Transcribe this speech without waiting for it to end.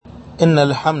إن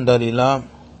الحمد لله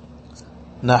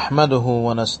نحمده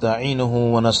ونستعينه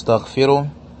ونستغفره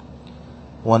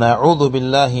ونعوذ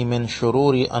بالله من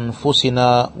شرور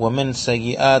أنفسنا ومن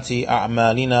سيئات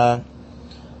أعمالنا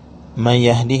من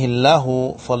يهده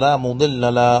الله فلا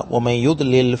مضل له ومن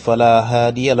يضلل فلا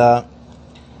هادي له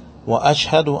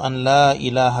وأشهد أن لا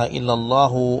إله إلا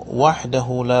الله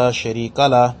وحده لا شريك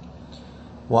له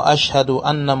وأشهد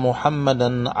أن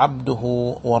محمدا عبده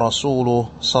ورسوله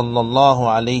صلى الله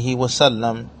عليه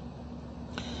وسلم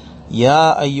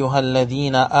يا أيها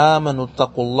الذين آمنوا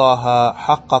اتقوا الله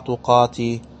حق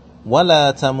تقاته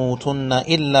ولا تموتن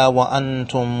إلا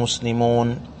وأنتم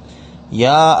مسلمون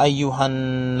يا أيها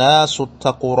الناس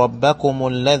اتقوا ربكم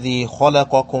الذي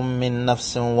خلقكم من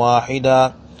نفس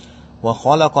واحدة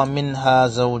وخلق منها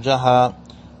زوجها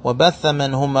وبث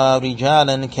منهما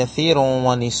رجالا كثيرا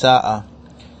ونساء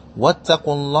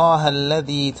واتقوا الله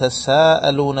الذي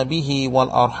تساءلون به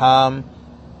والأرحام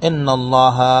إن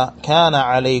الله كان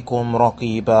عليكم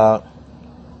رقيبا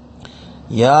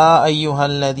يا أيها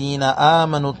الذين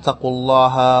آمنوا اتقوا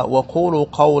الله وقولوا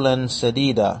قولا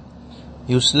سديدا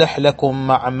يصلح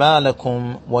لكم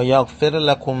أعمالكم ويغفر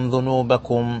لكم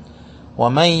ذنوبكم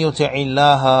ومن يطع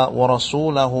الله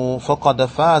ورسوله فقد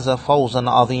فاز فوزا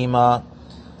عظيما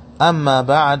أما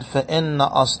بعد فإن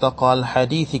أصدق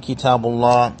الحديث كتاب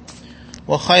الله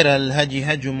وخير الهدي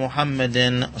هدي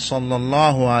محمد صلى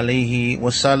الله عليه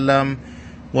وسلم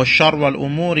وشر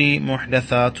الأمور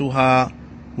محدثاتها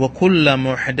وكل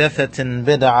محدثة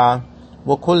بدعة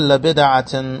وكل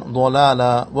بدعة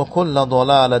ضلالة وكل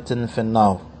ضلالة في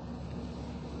النار.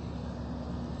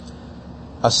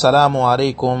 السلام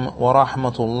عليكم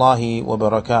ورحمة الله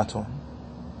وبركاته.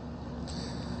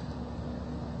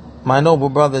 My noble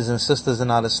brothers and sisters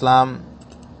in Al-Islam,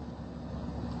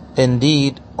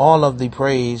 indeed all of the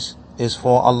praise is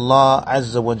for Allah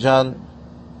Azza wa Jal.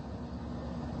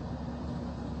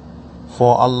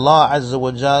 For Allah Azza wa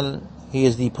Jal, He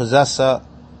is the possessor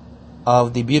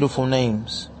of the beautiful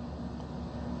names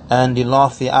and the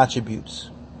lofty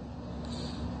attributes.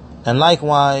 And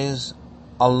likewise,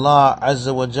 Allah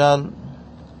Azza wa Jal,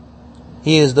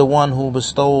 He is the one who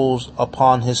bestows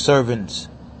upon His servants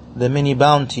the many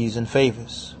bounties and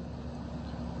favors,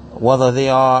 whether they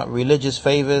are religious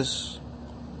favors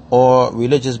or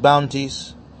religious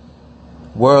bounties,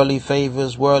 worldly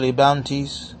favors, worldly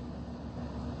bounties.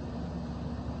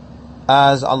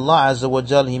 As Allah Azza wa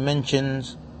Jal, He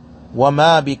mentions,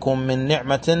 وَمَا بِكُم مِّن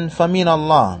نِعْمَةٍ فَمِنَ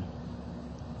اللَّهِ,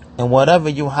 and whatever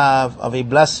you have of a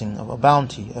blessing, of a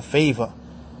bounty, a favor,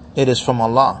 it is from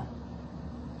Allah.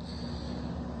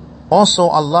 Also,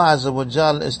 Allah Azza wa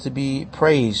Jal is to be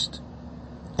praised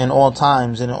in all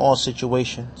times and in all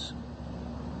situations.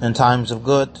 In times of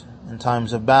good, in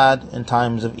times of bad, in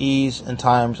times of ease, in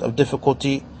times of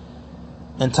difficulty,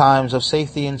 in times of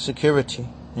safety and security,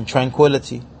 in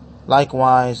tranquility.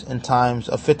 Likewise, in times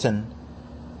of fitan,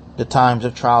 the times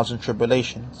of trials and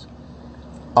tribulations.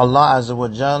 Allah Azza wa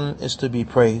Jal is to be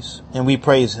praised, and we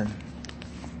praise Him.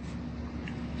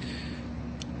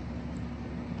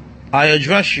 I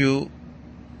address you,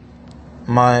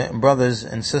 my brothers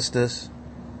and sisters,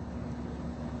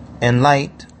 in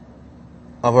light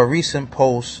of a recent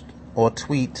post or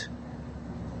tweet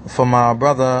from our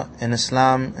brother in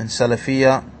Islam and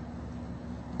Salafiyah,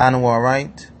 Anwār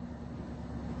Wright,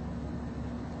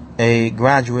 a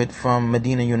graduate from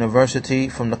Medina University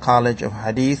from the College of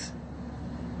Hadith.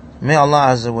 May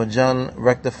Allah Azza wa Jal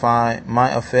rectify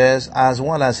my affairs as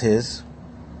well as his.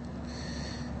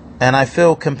 And I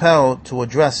feel compelled to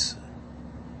address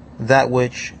that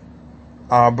which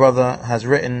our brother has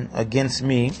written against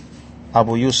me,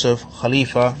 Abu Yusuf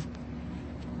Khaleefah.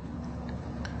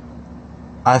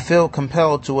 I feel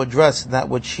compelled to address that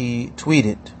which he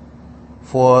tweeted,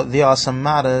 for there are some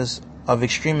matters of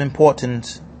extreme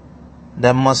importance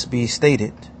that must be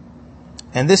stated.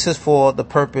 And this is for the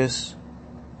purpose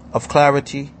of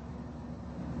clarity,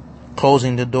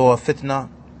 closing the door of fitna,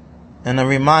 and a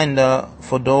reminder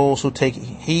for those who take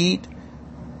heed,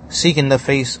 seeking the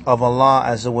face of Allah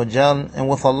Azza wa Jal, and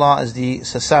with Allah is the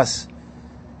success.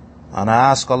 And I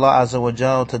ask Allah Azza wa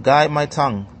Jal to guide my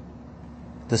tongue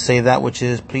to say that which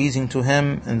is pleasing to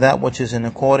Him and that which is in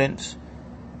accordance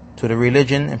to the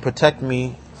religion, and protect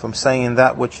me from saying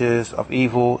that which is of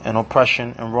evil and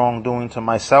oppression and wrongdoing to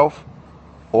myself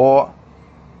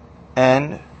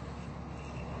and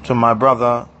to my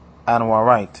brother Anwār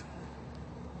Wright.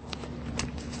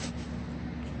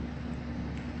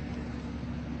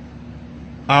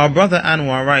 Our brother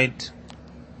Anwār Wright,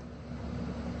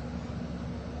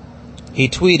 he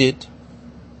tweeted,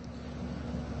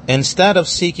 instead of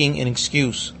seeking an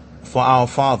excuse for our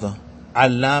father,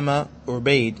 Allama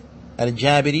Ubaid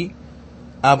al-Jabiri,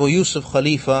 Abu Yusuf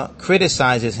Khaleefah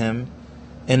criticizes him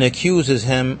and accuses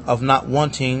him of not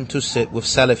wanting to sit with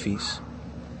Salafis.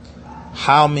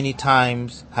 How many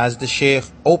times has the Shaykh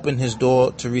opened his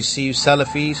door to receive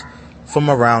Salafis from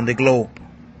around the globe?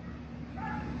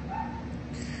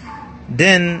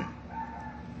 Then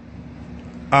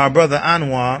our brother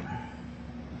Anwār,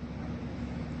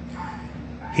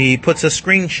 he puts a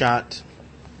screenshot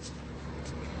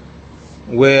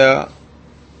where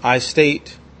I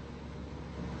state,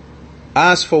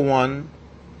 as for one,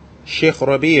 Sheikh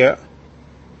Rabi'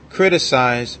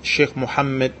 criticized Sheikh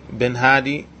Muhammad bin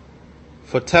Hadi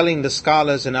for telling the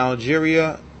scholars in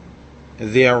Algeria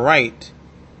they are right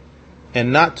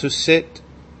and not to sit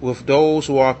with those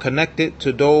who are connected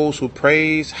to those who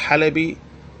praise Halabi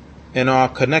and are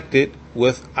connected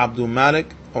with Abdul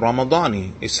Malik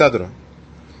Ramadani, etc.,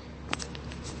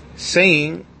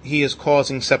 saying he is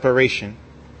causing separation.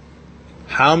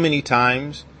 How many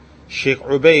times Sheikh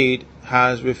Ubaid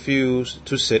has refused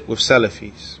to sit with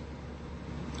Salafis?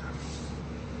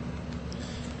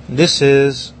 This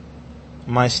is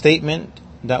my statement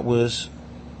that was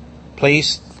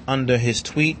placed under his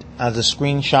tweet as a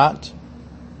screenshot.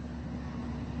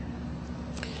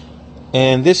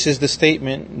 And this is the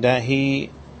statement that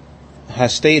he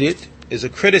has stated is a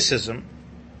criticism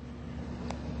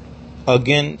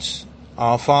against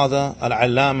our father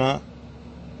Al-Allama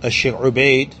Al-Sheikh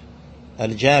Ubaid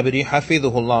Al-Jabiri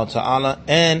Hafidhullah Ta'ala,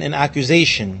 and an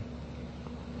accusation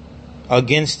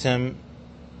against him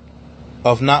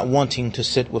of not wanting to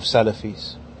sit with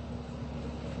Salafis.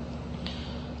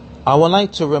 I would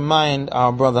like to remind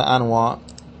our brother Anwār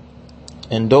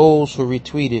and those who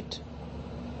retweeted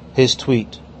his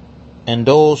tweet and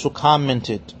those who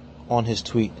commented on his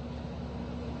tweet,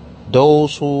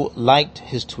 those who liked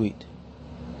his tweet,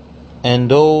 and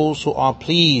those who are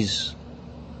pleased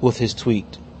with his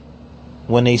tweet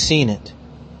when they seen it.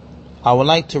 I would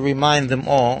like to remind them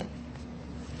all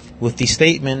with the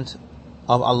statement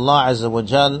of Allah Azza wa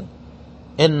Jal,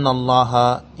 Inna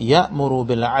Allah ya'muru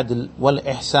bil adl wal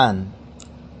ihsan,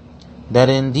 that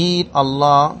indeed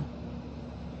Allah,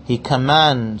 He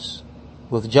commands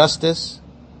with justice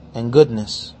and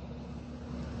goodness.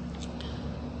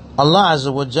 Allah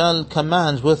Azza wa Jal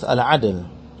commands with al-adl,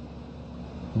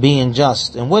 being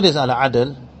just. And what is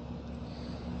al-adl?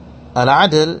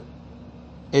 Al-adl,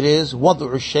 it is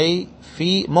وضع الشيء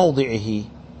في موضعه,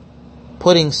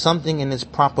 putting something in its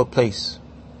proper place.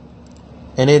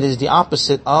 And it is the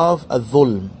opposite of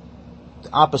al-dhulm,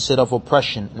 the opposite of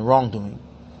oppression and wrongdoing.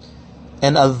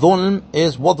 And al-dhulm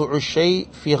is وضع الشيء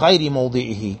في غير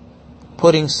موضعه,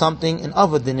 putting something in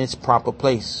other than its proper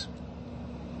place.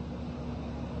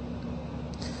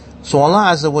 So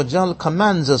Allah Azza wa Jal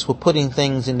commands us for putting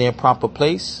things in their proper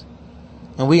place,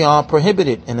 and we are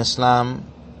prohibited in Islam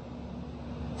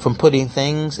from putting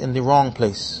things in the wrong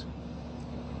place.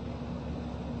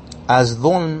 As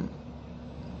dhulm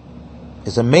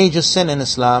is a major sin in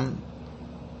Islam,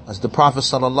 as the Prophet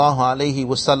sallallahu alaihi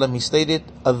wasallam, he stated,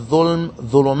 "Al-dhulm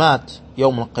dhulumat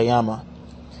yawm al-qiyamah,"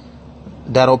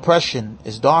 that oppression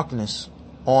is darkness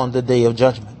on the day of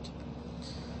judgment.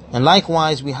 And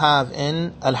likewise we have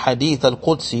in Al-Hadith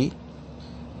Al-Qudsi,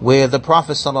 where the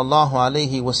Prophet sallallahu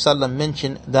alaihi wasallam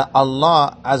mentioned that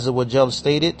Allah Azza wa Jal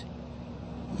stated,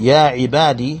 "Ya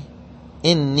ibadi,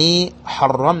 inni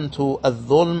harramtu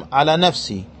al-dhulm ala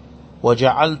nafsi, wa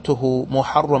ja'altuhu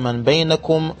muharraman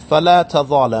baynakum, fala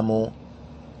tadhalamu."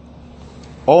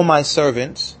 O my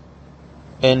servants,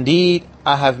 indeed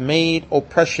I have made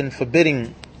oppression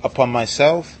forbidding upon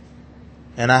myself,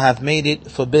 and I have made it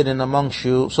forbidden amongst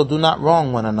you, so do not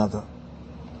wrong one another.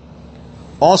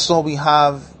 Also we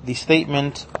have the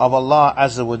statement of Allah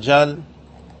Azza wa Jal,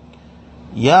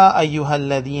 "Ya ayyuhal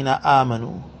ladhina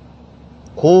amanu,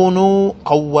 kunu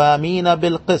qawwamina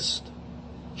bil qist,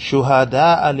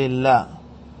 shuhada'a lillah,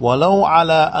 walau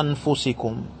ala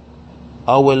anfusikum,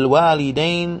 aw al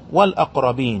walidain wal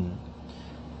aqrabin,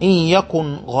 in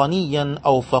yakun ghaniyan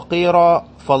aw faqira,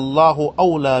 fallahu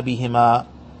awla bihima,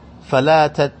 فلا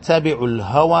تتبعوا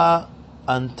الهوى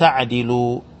أن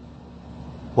تعدلوا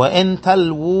وإن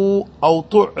تلووا أو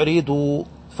تعرضوا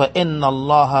فإن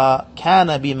الله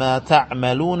كان بما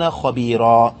تعملون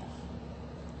خبيرا.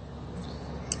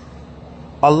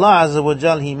 Allah Azza wa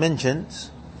Jal, He mentions,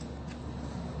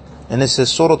 and this is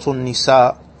Surah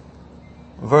An-Nisa,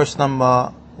 verse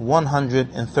number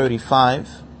 135,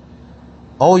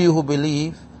 O you who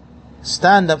believe,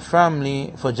 stand up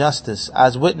firmly for justice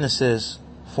as witnesses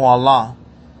for Allah,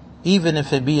 even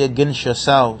if it be against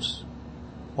yourselves,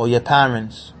 or your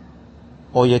parents,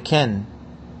 or your kin.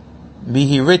 Be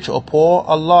he rich or poor,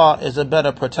 Allah is a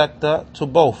better protector to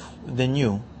both than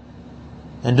you.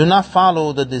 And do not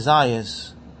follow the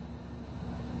desires,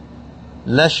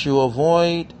 lest you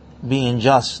avoid being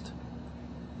just.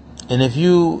 And if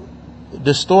you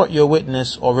distort your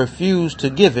witness or refuse to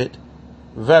give it,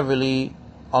 verily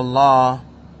Allah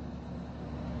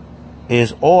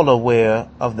is all aware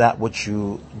of that which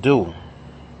you do.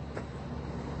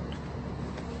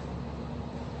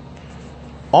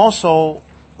 Also,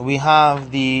 we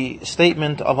have the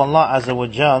statement of Allah Azza wa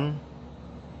Jal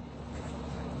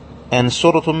in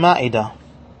Surah Al-Ma'idah,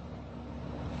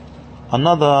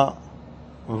 another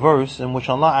verse in which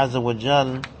Allah Azza wa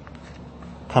Jal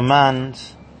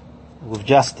commands with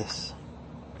justice,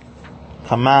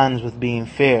 commands with being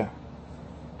fair.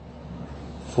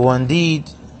 For indeed,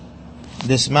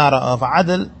 this matter of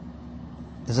adl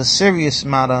is a serious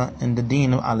matter in the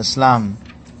deen of al-Islam,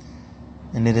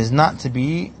 and it is not to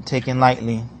be taken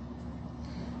lightly.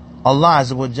 Allah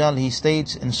Azza wa Jal, He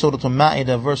states in Surah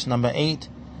Al-Ma'idah verse number 8,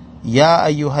 يا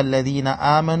أيها الذين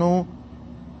آمنوا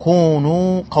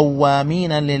كونوا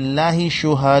قوامين لله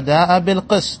شهداء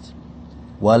بالقسط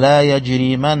ولا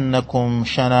يجرمنكم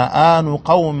شنآن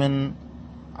قوم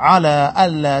على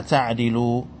ألا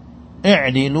تعدلوا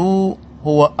اعدلوا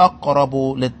هو أقرب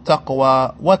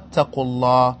للتقوى واتقوا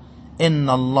الله إن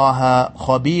الله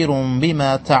خبير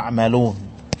بما تعملون.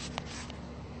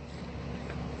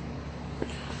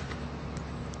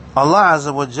 Allah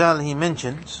Azza wa Jal, He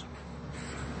mentions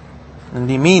in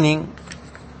the meaning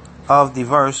of the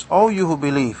verse, O you who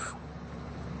believe,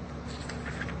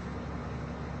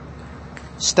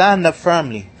 stand up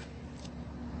firmly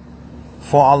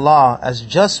for Allah as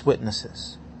just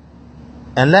witnesses,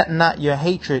 and let not your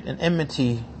hatred and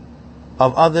enmity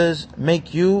of others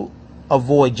make you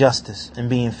avoid justice and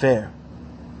being fair.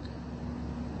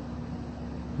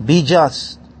 Be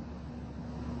just.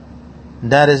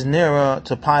 That is nearer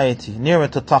to piety, nearer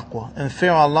to taqwa, and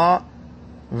fear Allah.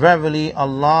 Verily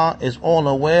Allah is all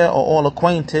aware or all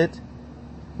acquainted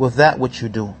with that which you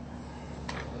do.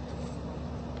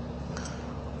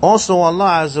 Also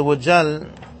Allah Azza wa Jal,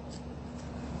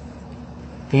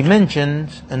 He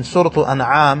mentions in Surah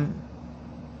Al-An'am,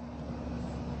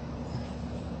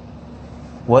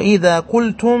 وَإِذَا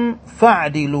قُلْتُمْ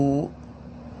فَاعْدِلُوا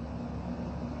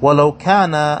وَلَوْ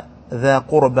كَانَ ذَا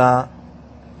قُرْبَى.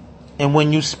 And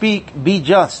when you speak, be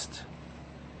just,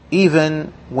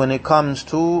 even when it comes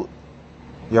to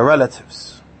your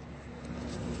relatives.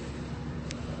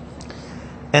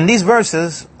 In these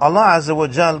verses, Allah Azza wa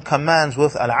Jal commands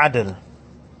with al-adl,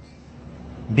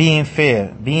 being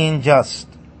fair, being just.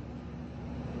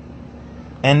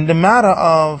 And the matter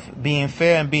of being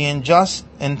fair and being just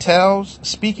entails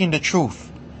speaking the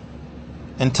truth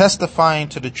and testifying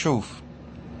to the truth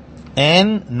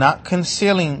and not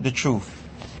concealing the truth.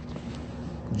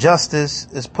 Justice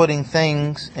is putting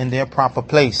things in their proper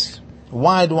place.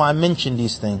 Why do I mention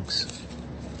these things?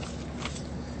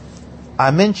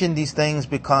 I mention these things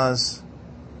because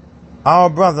our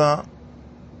brother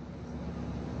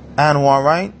Anwār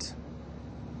Wright,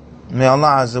 may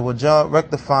Allah Azza wa Jal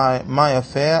rectify my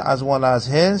affair as well as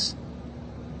his,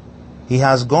 he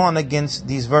has gone against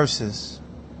these verses.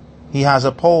 He has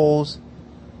opposed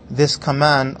this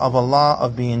command of Allah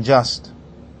of being just.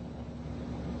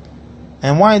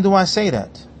 And why do I say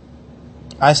that?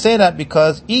 I say that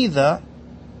because either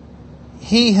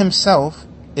he himself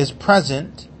is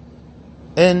present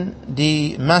in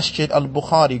the Masjid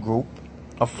al-Bukhari group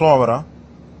of Florida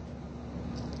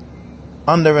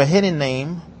under a hidden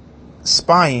name,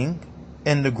 spying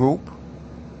in the group,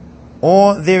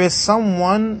 or there is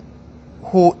someone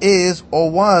who is or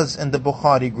was in the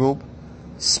Bukhari group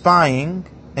spying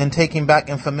and taking back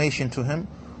information to him,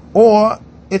 or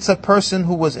it's a person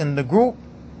who was in the group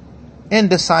and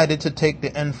decided to take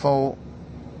the info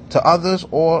to others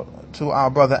or to our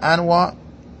brother Anwār,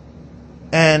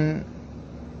 and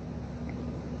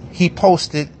he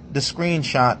posted the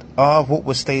screenshot of what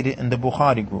was stated in the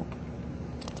Bukhari group.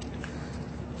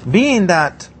 Being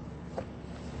that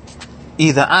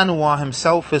either Anwār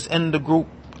himself is in the group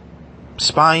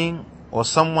spying, or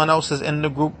someone else is in the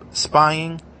group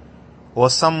spying, or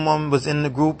someone was in the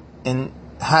group and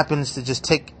happens to just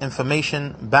take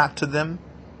information back to them,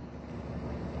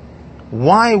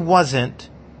 why wasn't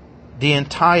the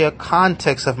entire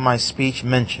context of my speech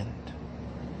mentioned?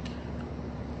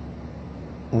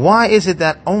 Why is it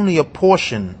that only a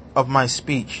portion of my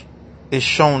speech is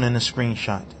shown in a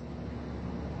screenshot?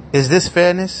 Is this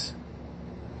fairness?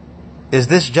 Is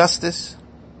this justice?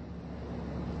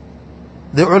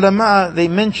 The ulama, they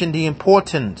mention the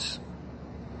importance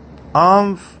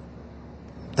of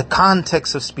the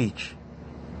context of speech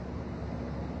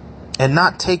and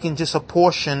not taking just a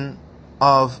portion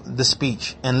of the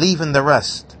speech and leaving the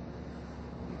rest.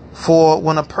 For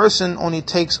when a person only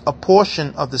takes a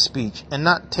portion of the speech and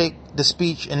not take the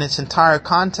speech in its entire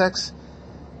context,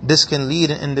 this can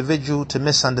lead an individual to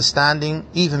misunderstanding,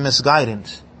 even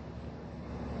misguidance.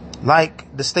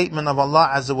 Like the statement of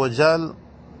Allah Azza wa Jal,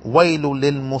 وَيْلُ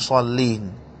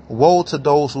لِلْمُصَلِّينَ, woe to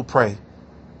those who pray.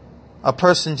 A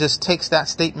person just takes that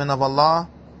statement of Allah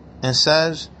and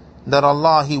says that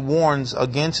Allah, He warns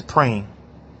against praying.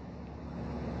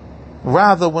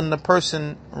 Rather, when the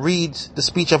person reads the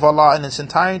speech of Allah in its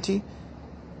entirety,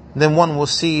 then one will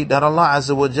see that Allah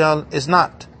Azza wa Jal is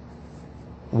not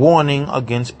warning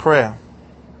against prayer.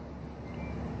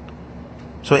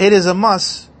 So it is a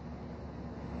must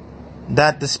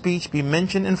that the speech be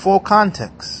mentioned in full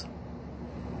context.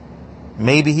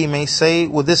 Maybe he may say,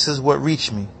 well, this is what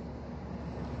reached me.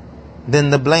 Then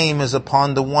the blame is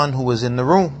upon the one who is in the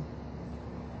room.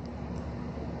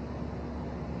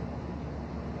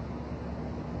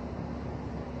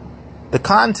 The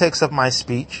context of my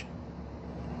speech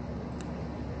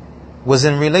was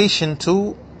in relation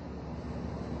to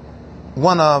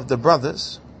one of the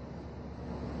brothers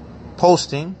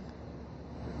posting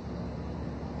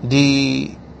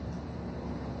the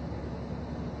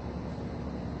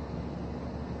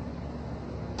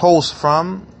post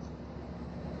from,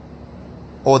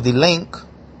 or the link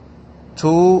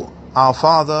to, our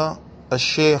father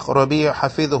Shaykh Rabi'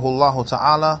 Hafidhahullah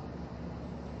Ta'ala,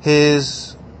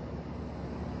 his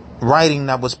writing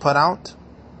that was put out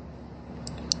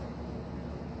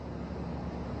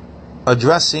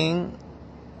addressing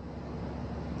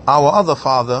our other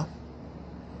father,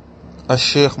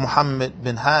 Shaykh Muhammad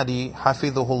bin Hadi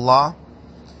Hafidhahullah,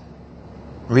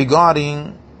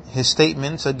 regarding his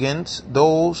statements against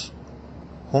those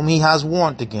whom he has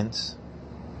warned against.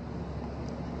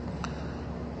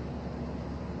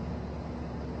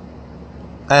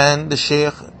 And the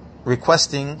Shaykh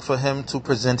requesting for him to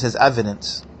present his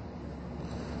evidence.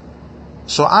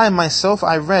 So I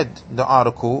read the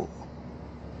article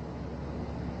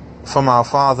from our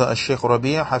father Shaykh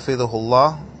Rabi'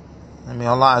 Hafidhahullah, and may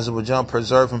Allah Azza wa Jal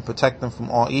preserve and protect him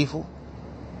from all evil.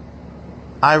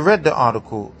 I read the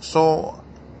article. So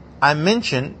I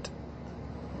mentioned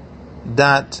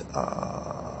that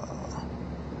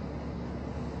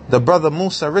the brother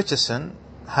Musa Richardson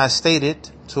has stated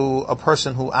to a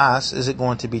person who asked, is it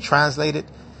going to be translated?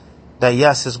 That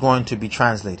yes, it's going to be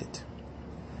translated.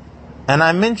 And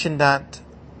I mentioned that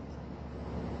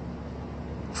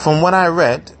from what I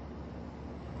read,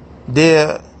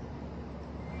 there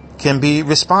can be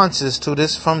responses to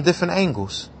this from different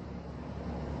angles.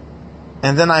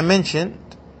 And then I mentioned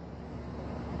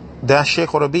that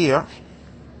Shaykh Rabi'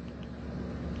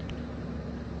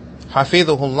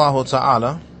 Hafidhahullah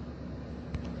Ta'ala,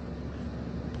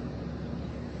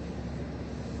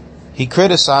 he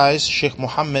criticized Shaykh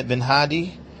Muhammad bin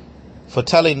Hadi for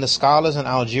telling the scholars in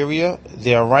Algeria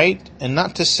they are right and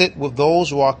not to sit with those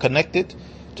who are connected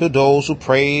to those who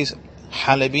praise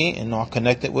Halabi and are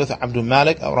connected with Abdul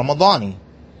Malik al-Ramadani,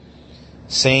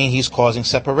 saying he's causing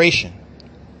separation.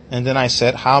 And then I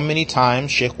said how many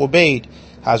times Sheikh Ubaid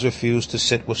has refused to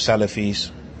sit with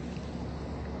Salafis.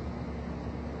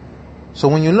 So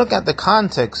when you look at the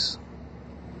context,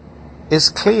 it's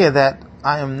clear that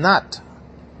I am not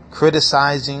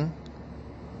criticizing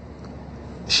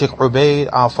Sheikh Ubaid,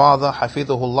 our father,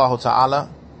 Hafidhahullah Ta'ala,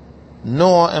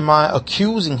 nor am I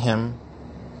accusing him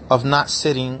of not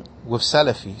sitting with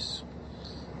Salafis.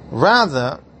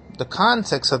 Rather, the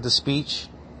context of the speech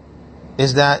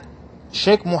is that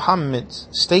Sheikh Muhammad's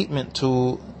statement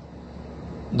to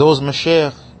those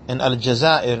Mashaykh in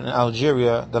Aljazair, in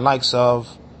Algeria, the likes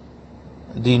of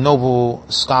the noble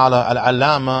scholar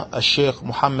Al-Allama Sheikh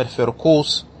Muhammad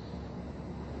Firqus,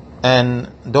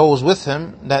 and those with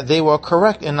him, that they were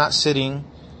correct in not sitting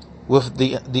with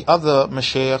the other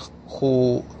Mashaykh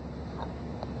who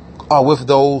are with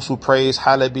those who praise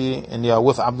Halabi and they are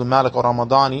with Abdul Malik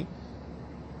al-Ramadani,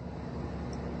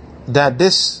 that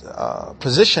this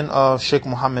position of Shaykh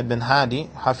Muhammad bin Hadi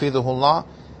Hafidhahullah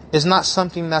is not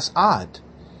something that's odd,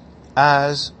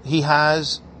 as he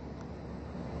has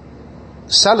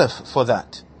Salaf for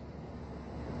that.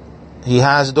 He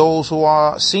has those who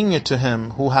are senior to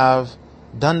him who have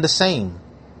done the same,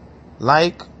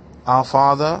 like our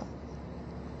father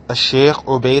Shaykh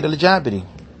Ubaid al-Jabiri.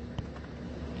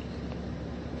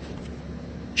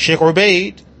 Shaykh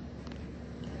Ubaid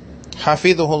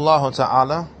Hafidhahullah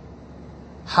Ta'ala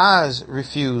has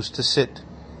refused to sit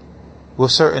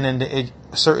with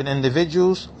certain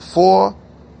individuals for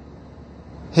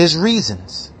his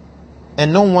reasons,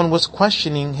 and no one was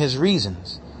questioning his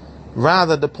reasons.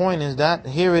 Rather, the point is that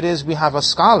here it is, we have a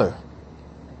scholar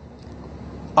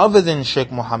other than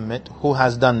Shaykh Muhammad who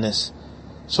has done this.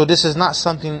 So this is not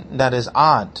something that is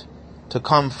odd to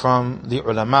come from the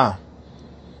ulama,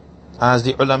 as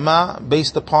the ulama,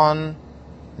 based upon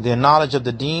their knowledge of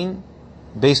the deen,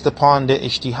 based upon their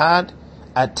ijtihad,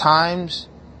 at times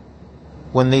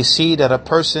when they see that a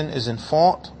person is in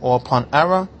fault or upon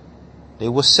error, they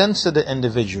will censor the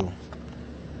individual.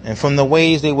 And from the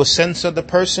ways they will censor the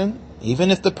person,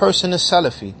 even if the person is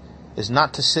Salafi, is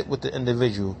not to sit with the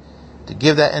individual, to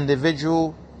give that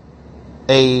individual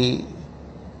a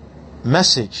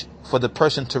message for the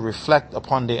person to reflect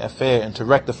upon their affair and to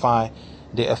rectify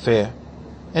their affair.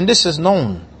 And this is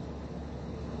known,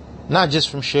 not just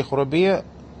from Sheikh Rabi',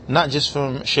 not just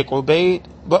from Sheikh Ubaid,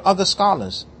 but other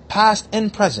scholars, past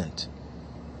and present.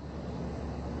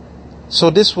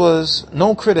 So this was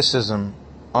no criticism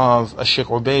of a Sheikh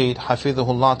Ubaid,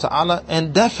 Hafidhahullah Ta'ala,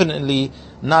 and definitely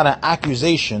not an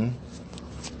accusation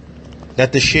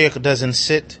that the Sheikh doesn't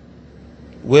sit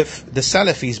with the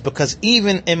Salafis, because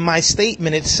even in my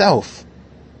statement itself,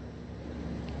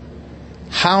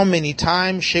 how many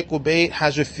times Sheikh Ubaid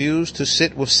has refused to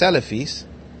sit with Salafis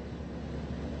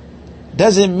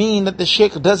doesn't mean that the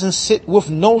Sheikh doesn't sit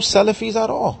with no Salafis at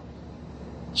all.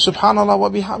 Subhanallah wa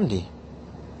bihamdi.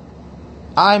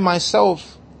 I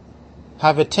myself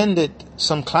have attended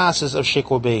some classes of Sheikh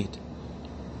Ubaid,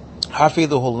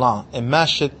 Hafidhahullah, in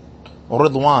Masjid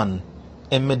Ridwan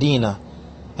in Medina.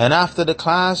 And after the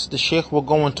class, the Sheikh will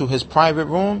go into his private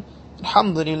room.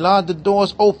 Alhamdulillah, the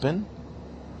doors open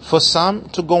for some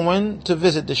to go in to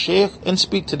visit the Sheikh and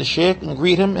speak to the Sheikh and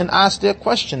greet him and ask their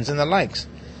questions and the likes.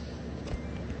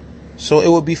 So it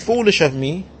would be foolish of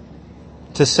me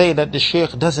to say that the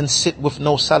Sheikh doesn't sit with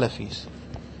no Salafis.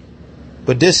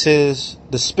 But this is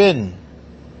the spin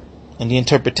and the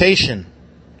interpretation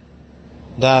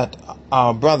that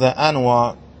our brother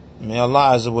Anwār, may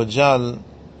Allah Azza wa Jal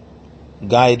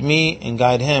guide me and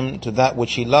guide him to that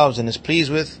which he loves and is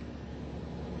pleased with.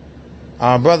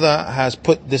 Our brother has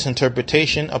put this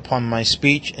interpretation upon my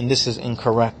speech, and this is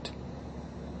incorrect.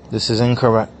 This is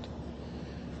incorrect.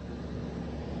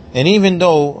 And even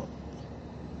though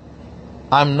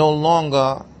I'm no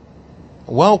longer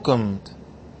welcomed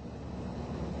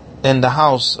in the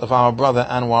house of our brother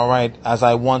Anwār Wright, as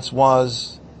I once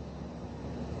was,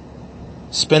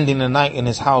 spending the night in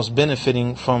his house,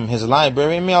 benefiting from his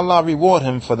library, and may Allah reward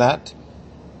him for that,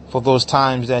 for those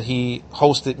times that he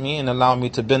hosted me and allowed me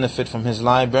to benefit from his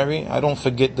library. I don't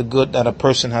forget the good that a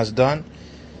person has done.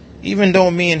 Even though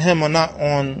me and him are not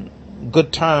on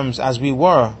good terms as we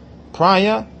were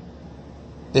prior,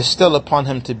 it's still upon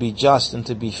him to be just and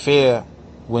to be fair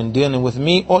when dealing with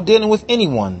me or dealing with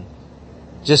anyone,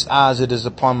 just as it is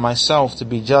upon myself to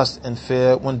be just and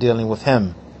fair when dealing with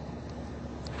him.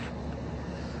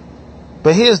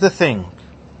 But here's the thing.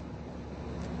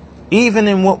 Even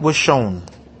in what was shown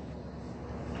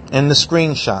in the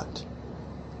screenshot,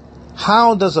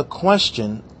 how does a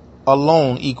question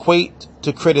alone equate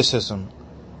to criticism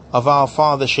of our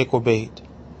father Sheikh Ubaid?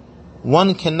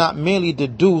 One cannot merely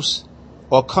deduce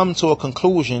or come to a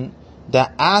conclusion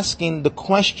that asking the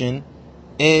question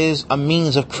is a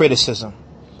means of criticism,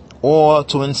 or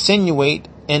to insinuate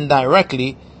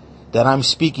indirectly that I'm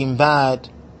speaking bad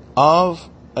of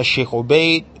a Sheikh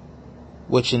Ubaid,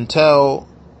 which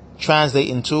translate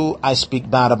into I speak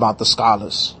bad about the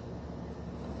scholars.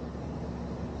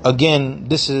 Again,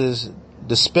 this is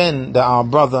the spin that our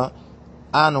brother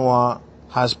Anwār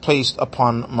has placed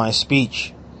upon my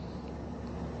speech.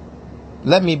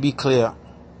 Let me be clear.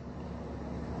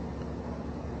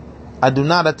 I do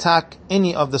not attack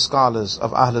any of the scholars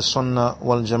of Ahlus Sunnah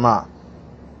wal Jama'ah,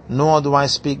 nor do I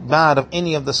speak bad of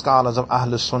any of the scholars of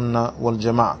Ahlus Sunnah wal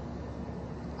Jama'ah.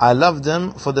 I love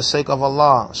them for the sake of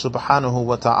Allah subhanahu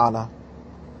wa ta'ala.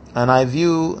 And I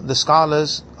view the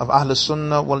scholars of Ahlus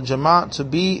Sunnah wal Jama'ah to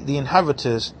be the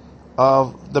inheritors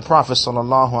of the Prophet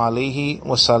sallallahu alaihi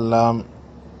wasallam.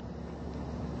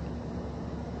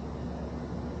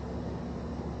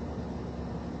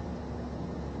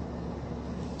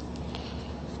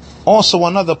 Also,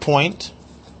 another point,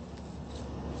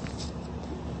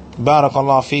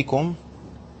 barakallahu feekum,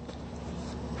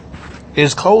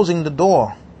 is closing the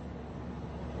door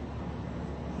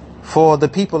for the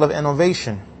people of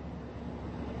innovation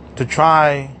to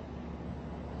try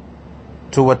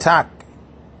to attack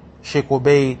Sheikh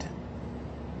Ubaid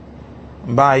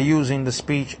by using the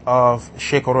speech of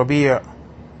Sheikh Rabi'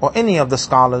 or any of the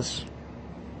scholars.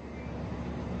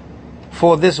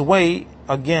 For this way,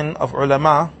 again, of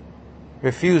ulama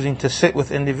refusing to sit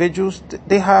with individuals,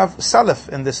 they have salaf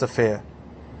in this affair.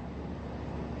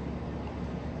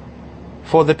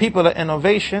 For the people of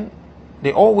innovation,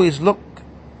 they always look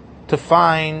to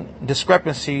find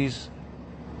discrepancies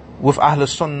with Ahl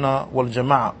Sunnah wal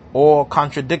Jama'ah, or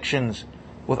contradictions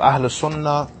with Ahl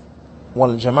Sunnah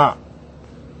wal Jama'ah.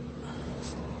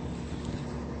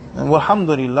 And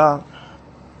alhamdulillah,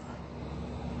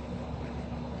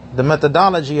 the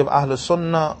methodology of Ahl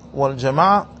Sunnah wal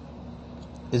Jama'ah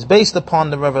is based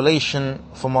upon the revelation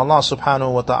from Allah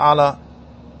subhanahu wa ta'ala,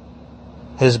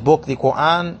 His book, the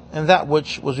Quran, and that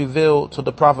which was revealed to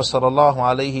the Prophet sallallahu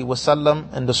alaihi wasallam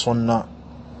and the Sunnah.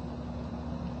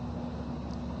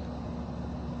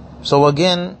 So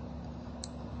again,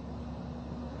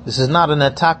 this is not an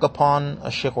attack upon a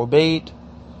Sheikh Ubaid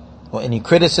or any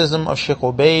criticism of Sheikh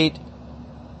Ubaid,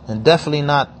 and definitely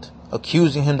not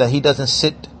accusing him that he doesn't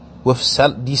sit with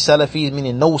these Salafis,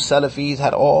 meaning no Salafis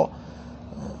at all.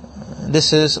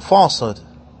 This is falsehood.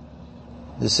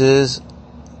 This is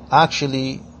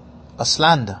actually a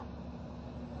slander.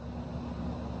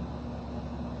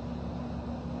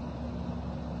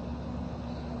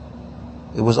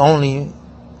 It was only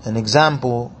an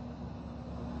example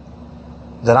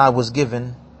that I was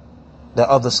given that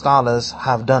other scholars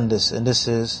have done this, and this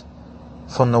is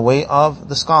from the way of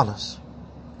the scholars.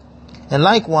 And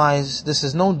likewise, this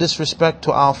is no disrespect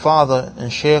to our father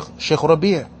and Sheikh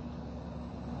Rabi',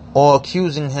 or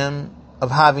accusing him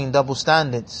of having double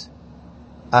standards,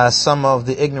 as some of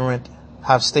the ignorant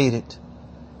have stated.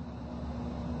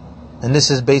 And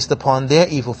this is based upon their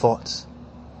evil thoughts,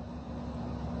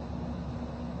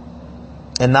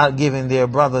 and not giving their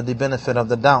brother the benefit of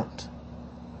the doubt.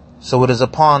 So it is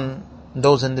upon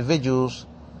those individuals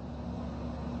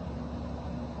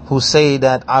who say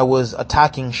that I was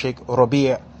attacking Sheikh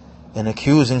Rabi' and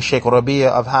accusing Sheikh Rabi'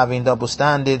 of having double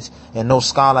standards and no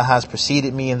scholar has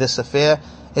preceded me in this affair,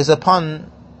 is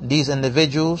upon these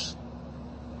individuals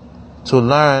to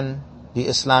learn the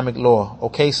Islamic law.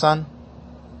 Okay, son?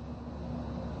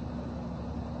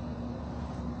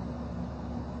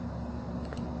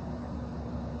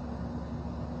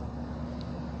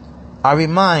 I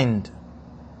remind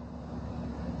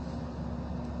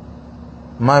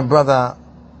my brother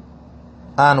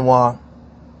Anwār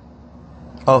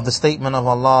of the statement of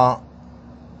Allah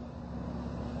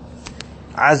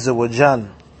Azza wa Jal.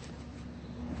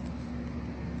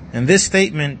 And this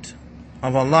statement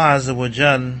of Allah Azza wa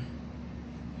Jal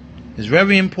is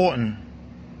very important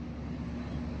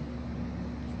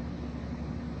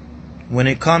when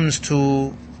it comes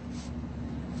to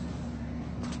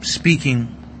speaking,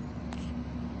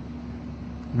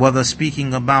 whether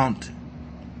speaking about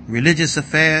religious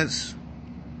affairs,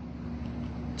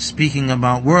 speaking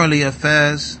about worldly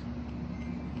affairs.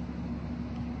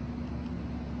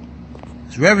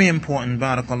 It's very important,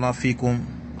 barakallahu feekum,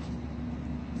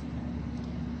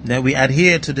 that we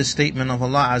adhere to the statement of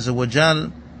Allah Azza wa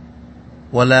Jal,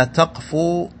 وَلَا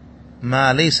تَقْفُوا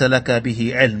مَا لَيْسَ لَكَ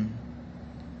بِهِ عِلْمٍ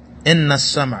إِنَّ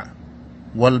السَّمْعَ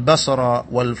وَالْبَصَرَ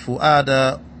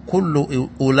وَالْفُؤَادَ كُلُّ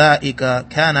أُولَئِكَ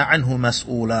كَانَ عَنْهُ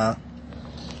مَسْئُولًا.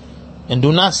 And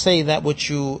do not say that which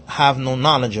you have no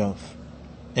knowledge of.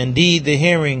 Indeed, the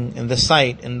hearing and the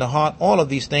sight and the heart, all of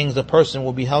these things the person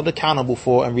will be held accountable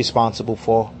for and responsible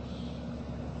for.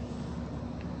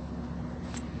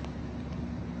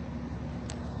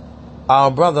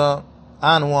 Our brother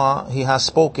Anwār, he has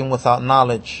spoken without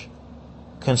knowledge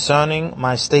concerning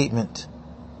my statement,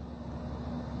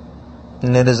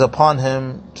 and it is upon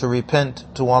him to repent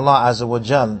to Allah Azza wa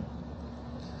Jal.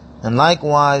 And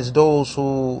likewise, those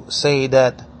who say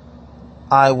that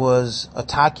I was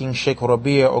attacking Sheikh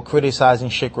Rabi' or criticizing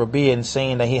Sheikh Rabi' and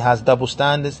saying that he has double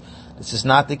standards, this is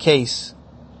not the case.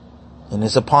 And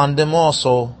it's upon them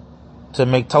also to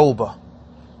make tawbah.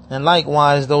 And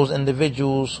likewise, those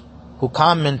individuals who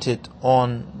commented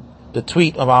on the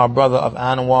tweet of our brother of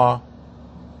Anwār,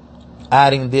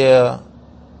 adding their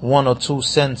 1 or 2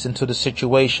 cents into the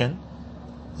situation,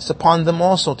 it's upon them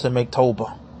also to make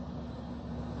tawbah.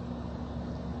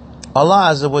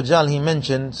 Allah Azza wa Jal, He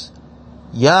mentions,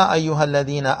 يا أيها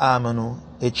الذين آمنوا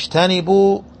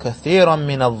اجتنبوا كثيرا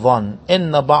من الظن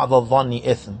إن بعض الظن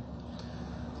إثم.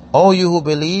 O you who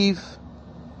believe,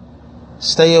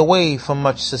 stay away from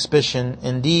much suspicion.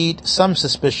 Indeed, some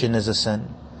suspicion is a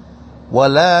sin.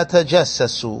 ولا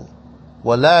تجسسوا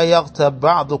ولا يغتب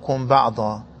بعضكم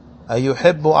بعضا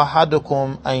أيحب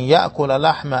أحدكم أن يأكل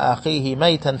لحم أخيه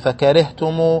ميتا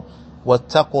فكرهتم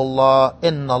واتقوا الله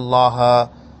إن الله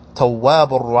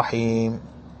تواب رحيم.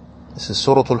 This is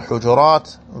Surah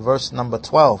Al-Hujurat, verse number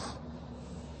 12.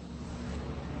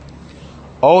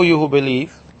 O you who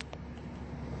believe,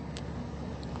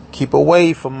 keep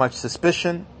away from much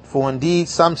suspicion, for indeed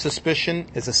some suspicion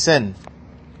is a sin.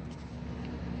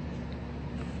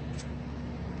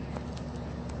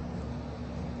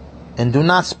 And do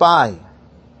not spy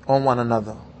on one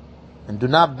another. And do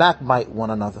not backbite one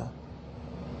another.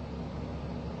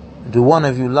 Do one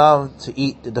of you love to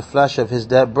eat the flesh of his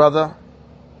dead brother?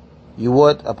 You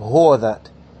would abhor that.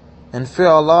 And fear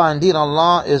Allah, indeed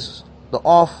Allah is the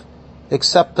oft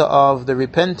acceptor of the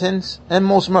repentance and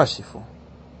most merciful.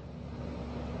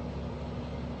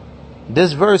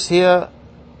 This verse here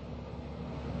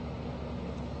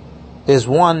is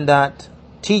one that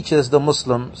teaches the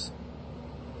Muslims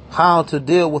how to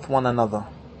deal with one another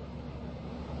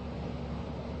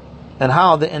and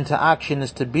how the interaction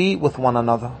is to be with one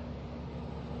another.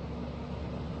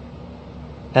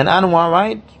 And Anwār,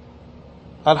 Wright,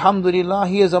 alhamdulillah,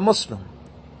 he is a Muslim.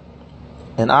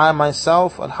 And I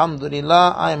myself,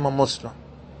 alhamdulillah, I am a Muslim.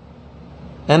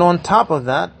 And on top of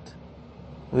that,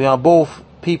 we are both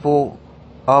people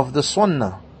of the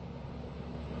Sunnah,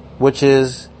 which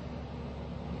is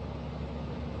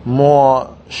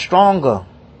more stronger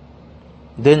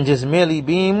than just merely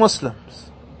being Muslims.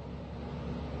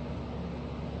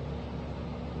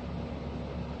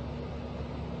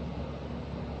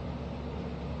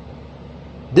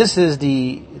 This is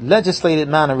the legislated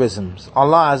mannerisms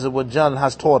Allah Azza wa Jal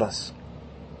has taught us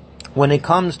when it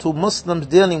comes to Muslims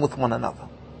dealing with one another.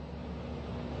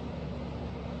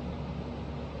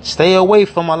 Stay away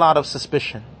from a lot of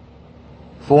suspicion,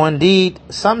 for indeed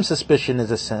some suspicion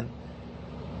is a sin.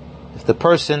 If the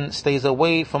person stays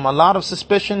away from a lot of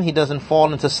suspicion, he doesn't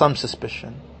fall into some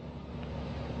suspicion.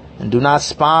 And do not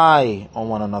spy on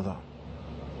one another.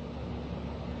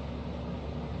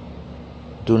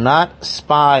 Do not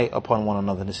spy upon one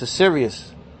another. This is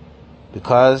serious,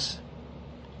 because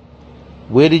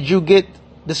where did you get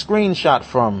the screenshot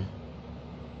from?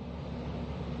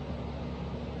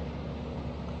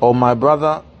 Oh, my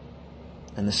brother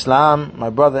in Islam, my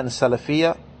brother in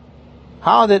Salafiyah,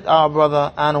 how did our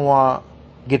brother Anwār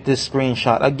get this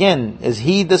screenshot? Again, is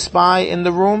he the spy in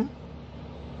the room?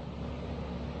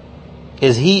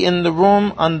 Is he in the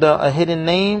room under a hidden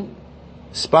name,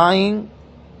 spying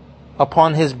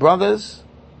upon his brothers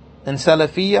in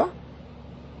Salafiyah,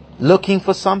 looking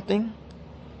for something?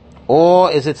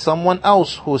 Or is it someone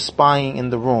else who is spying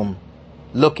in the room,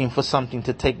 looking for something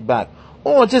to take back?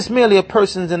 Or just merely a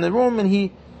person's in the room and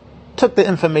he took the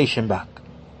information back.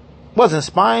 Wasn't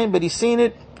spying, but he seen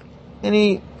it and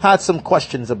he had some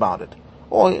questions about it.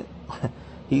 Or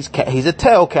he's a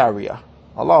tale carrier.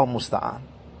 Allahu musta'an.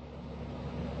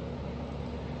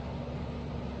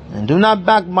 And do not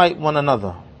backbite one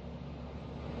another.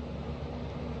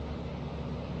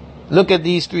 Look at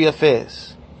these three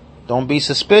affairs. Don't be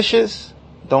suspicious,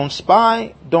 don't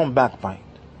spy, don't backbite.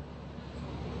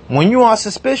 When you are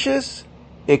suspicious,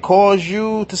 it causes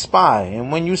you to spy.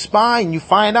 And when you spy and you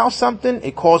find out something,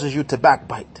 it causes you to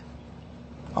backbite.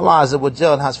 Allah Azza wa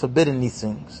Jal has forbidden these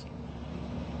things.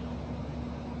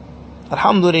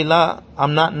 Alhamdulillah,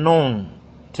 I'm not known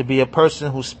to be a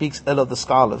person who speaks ill of the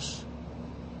scholars.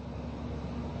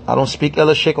 I don't speak ill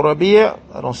of Sheikh Rabi',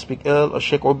 I don't speak ill of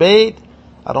Sheikh Ubaid,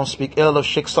 I don't speak ill of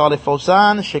Sheikh Salih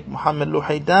Fawzan, Sheikh Muhammad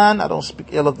Luhaydan, I don't speak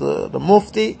ill of the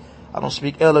Mufti, I don't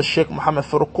speak ill of Sheikh Muhammad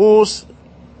Farqus,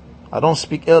 I don't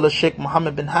speak ill of Sheikh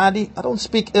Muhammad bin Hadi, I don't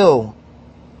speak ill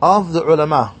of the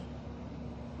ulama.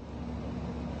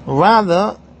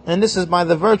 Rather, and this is by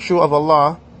the virtue of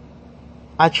Allah,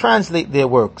 I translate their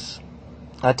works,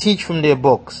 I teach from their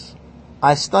books,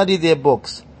 I study their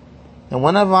books, and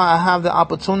whenever I have the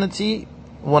opportunity,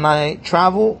 when I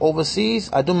travel overseas,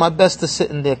 I do my best to sit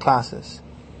in their classes.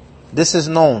 This is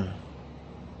known.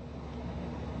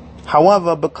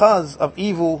 However, because of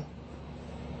evil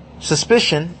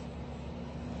suspicion,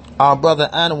 our brother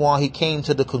Anwār, he came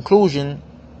to the conclusion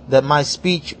that my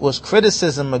speech was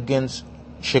criticism against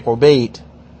Sheikh Ubaid,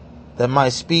 that my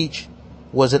speech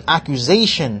was an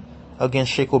accusation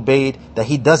against Sheikh Ubaid, that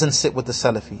he doesn't sit with the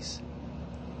Salafis.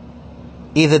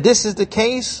 Either this is the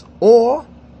case, or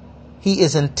he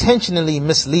is intentionally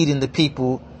misleading the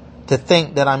people to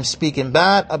think that I'm speaking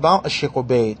bad about a Sheikh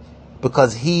Ubaid,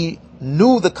 because he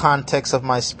knew the context of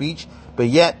my speech, but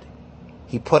yet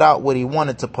he put out what he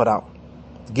wanted to put out,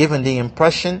 giving the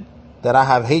impression that I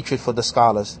have hatred for the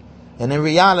scholars. And in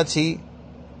reality,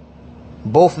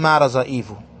 both matters are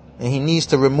evil, and he needs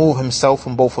to remove himself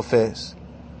from both affairs.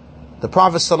 The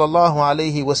Prophet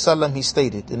ﷺ, he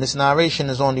stated, and this narration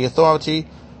is on the authority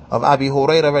of Abu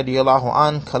Hurairah radiallahu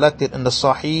anh, collected in the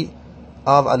Sahih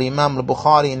of Al-Imam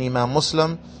al-Bukhari and Imam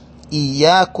Muslim,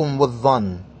 إِيَّاكُمْ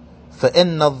وَالظَّنِّ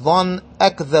فَإِنَّ الظَّنِّ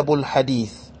أَكْذَبُ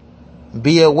الْحَدِيثِ.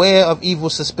 Be aware of evil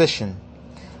suspicion,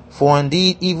 for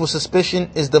indeed evil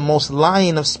suspicion is the most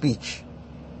lying of speech.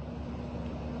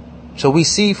 So we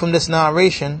see from this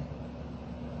narration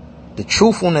the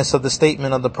truthfulness of the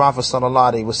statement of the Prophet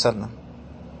sallallahu alaihi wasallam.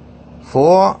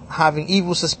 For having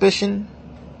evil suspicion,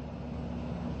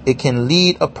 it can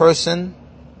lead a person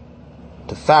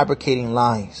to fabricating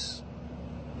lies.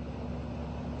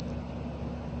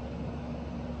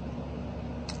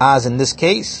 As in this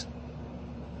case,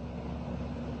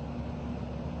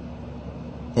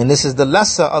 and this is the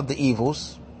lesser of the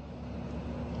evils,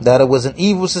 that it was an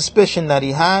evil suspicion that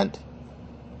he had,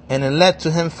 and it led to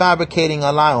him fabricating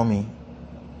a lie on me.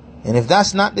 And if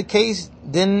that's not the case,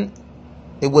 then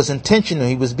it was intentional.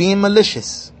 He was being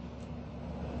malicious.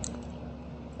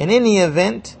 In any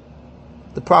event,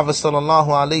 the Prophet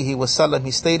ﷺ,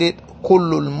 he stated,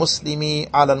 كُلُّ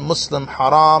الْمُسْلِمِ عَلَى الْمُسْلِمِ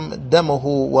حَرَامٌ دَمُهُ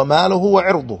وَمَالُهُ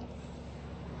وَعِرْضُهُ.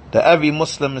 That every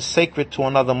Muslim is sacred to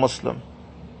another Muslim.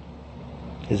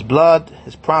 His blood,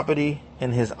 his property,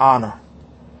 and his honor.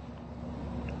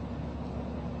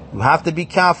 You have to be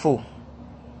careful.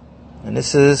 And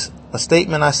this is a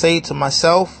statement I say to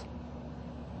myself,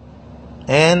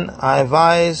 and I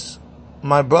advise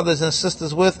my brothers and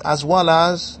sisters with, as well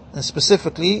as, and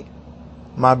specifically,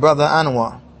 my brother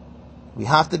Anwār. We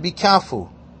have to be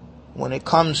careful when it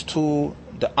comes to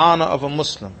the honor of a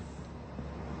Muslim.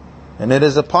 And it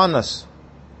is upon us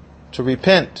to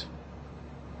repent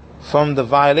from the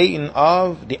violating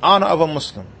of the honor of a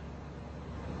Muslim.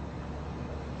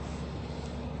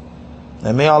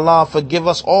 And may Allah forgive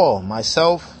us all,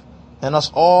 myself and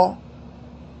us all,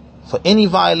 for any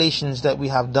violations that we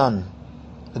have done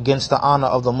against the honor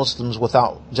of the Muslims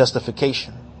without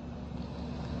justification.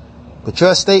 But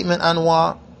your statement,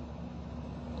 Anwār,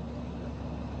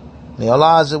 may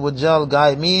Allah Azza wa Jal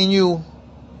guide me and you.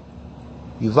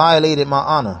 You violated my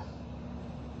honor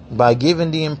by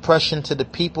giving the impression to the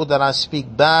people that I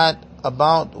speak bad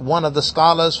about one of the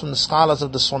scholars from the scholars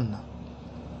of the Sunnah,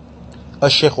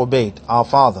 Shaykh Ubaid, our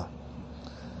father.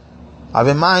 I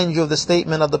remind you of the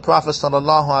statement of the Prophet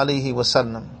sallallahu alaihi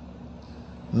wasallam: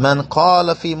 "Man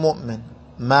qala fi mu'min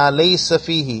ma laysa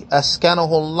fihi askanahu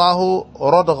Allahu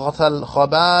radghat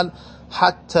al-khabal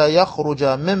hatta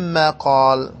yakhruja mimma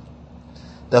qal."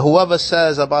 That whoever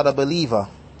says about a believer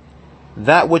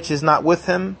that which is not with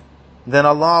him, then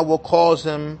Allah will cause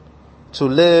him to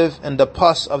live in the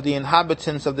pus of the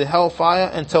inhabitants of the hellfire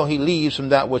until he leaves from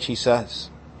that which he says.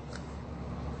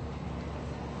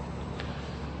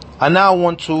 I now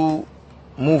want to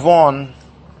move on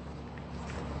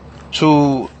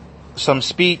to some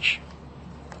speech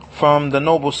from the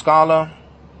noble scholar,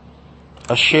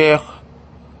 Shaykh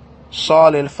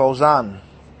Salih al-Fawzan,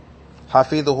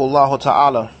 Hafidhahullah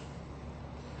Ta'ala.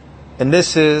 And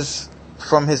this is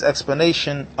from his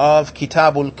explanation of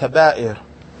Kitabul Kaba'ir,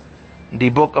 the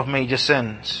book of major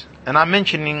sins. And I'm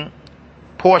mentioning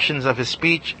portions of his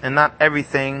speech and not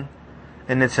everything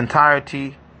in its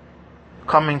entirety,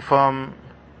 coming from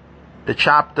the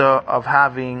chapter of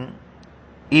having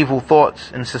evil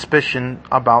thoughts and suspicion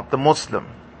about the Muslim.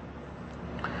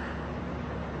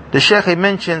 The Shaykh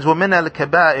mentions وَمِنَ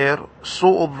الْكَبَائِرِ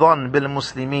سُوءُ الظَّنِّ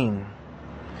بِالْمُسْلِمِينَ.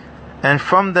 And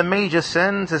from the major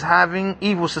sins is having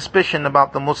evil suspicion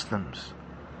about the Muslims.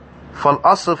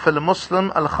 فَالْأَصْلُ فِي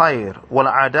الْمُسْلِمِ الْخَيْرِ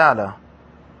وَالْعَدَالَةِ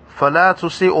فَلَا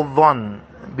تُسِيءُ الظَّنِّ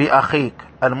بِأَخِيكَ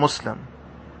الْمُسْلِمِ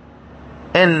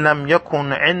إن لم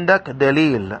يكن عندك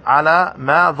دليل على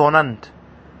ما ظننت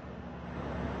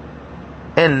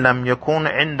إن لم يكن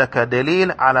عندك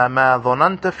دليل على ما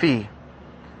ظننت فيه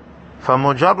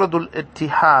فمجرد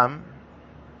الاتهام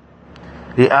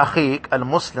لأخيك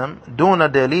المسلم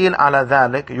دون دليل على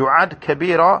ذلك يعد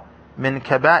كبيرة من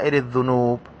كبائر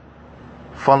الذنوب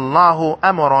فالله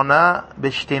أمرنا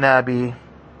باجتنابه.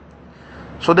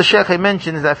 So the Shaykh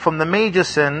mentions that from the major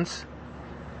sins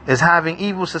is having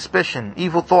evil suspicion,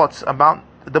 evil thoughts about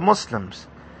the Muslims.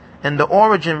 And the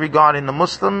origin regarding the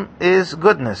Muslim is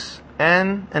goodness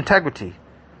and integrity.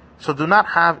 So do not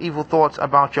have evil thoughts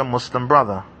about your Muslim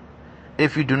brother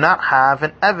if you do not have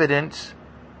an evidence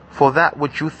for that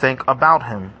which you think about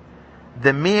him.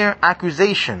 The mere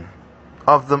accusation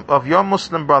of your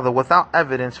Muslim brother without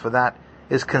evidence for that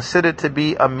is considered to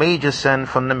be a major sin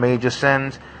from the major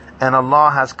sins, and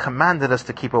Allah has commanded us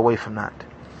to keep away from that.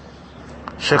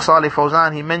 Shaykh Salih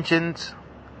Fawzan, he mentions,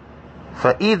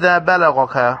 فَإِذَا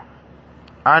بَلَغَكَ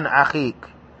عَنْ أَخِيكَ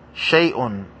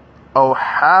شَيْءٌ أَوْ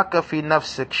حَاكَ فِي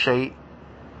نَفْسِكَ شَيْءٌ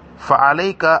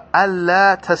فَعَلَيْكَ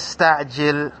أَلَّا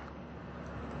تَسْتَعْجِلْ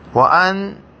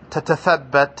وَأَنْ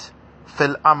تَتَثَبَّتْ فِي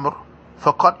الْأَمْرِ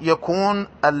فَقَدْ يَكُونَ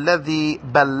الَّذِي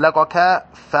بَلَّغَكَ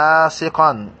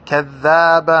فَاسِقًا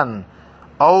كَذَّابًا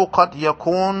أو قد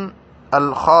يكون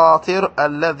الخاطر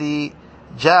الذي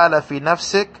جعل في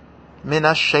نفسك من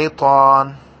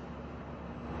الشيطان.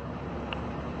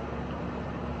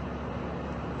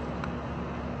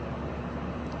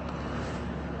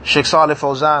 Shaykh Salih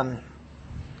Fawzan,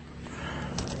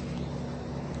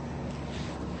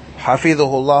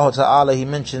 Hafidhahullah ta'ala, he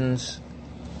mentions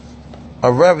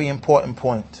a very important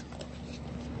point.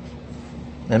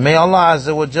 And may Allah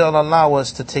Azza wa Jal allow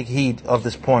us to take heed of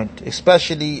this point,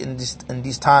 especially in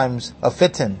these times of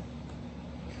fitan.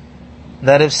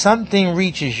 That if something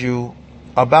reaches you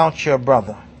about your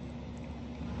brother,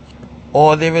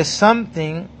 or there is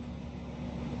something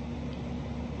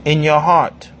in your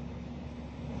heart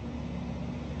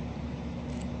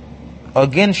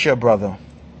against your brother,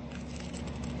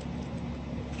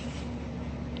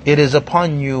 it is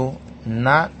upon you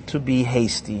not to be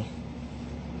hasty.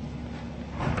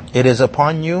 It is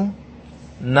upon you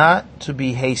not to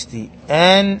be hasty.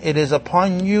 And it is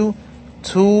upon you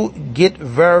to get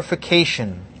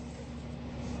verification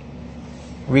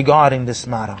regarding this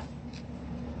matter.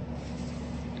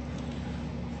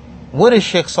 What is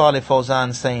Sheikh Salih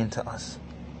Fawzan saying to us?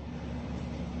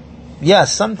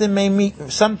 Yes, something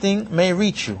may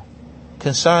reach you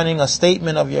concerning a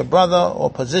statement of your brother or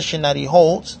position that he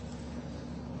holds.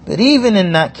 But even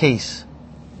in that case,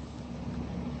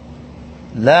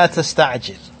 لا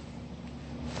تستعجل.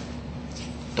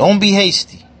 Don't be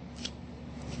hasty.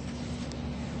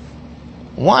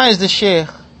 Why is the Shaykh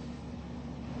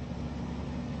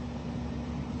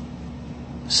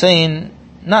saying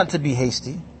not to be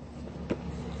hasty?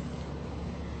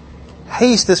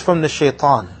 Haste is from the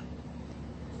shaitan.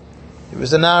 There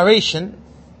is a narration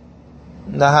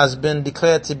that has been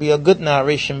declared to be a good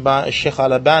narration by Sheikh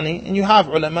Al-Albani, and you have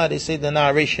ulama, they say the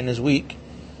narration is weak.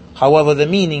 However, the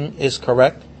meaning is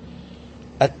correct.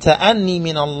 التأني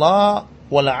من الله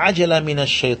والعجلة من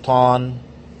الشيطان.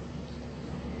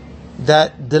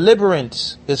 That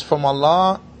deliverance is from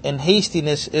Allah and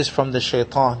hastiness is from the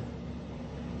shaitan.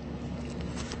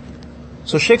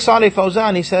 So Sheikh Salih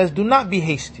Fawzan, he says, do not be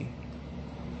hasty.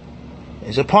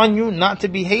 It's upon you not to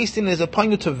be hasty, and it's upon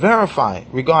you to verify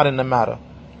regarding the matter.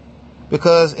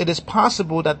 Because it is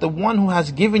possible that the one who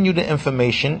has given you the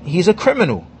information, he's a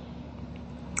criminal,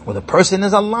 or the person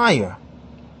is a liar,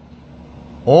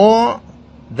 or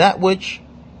that which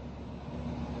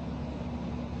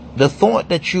the thought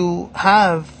that you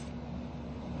have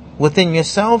within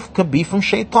yourself could be from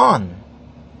shaitan.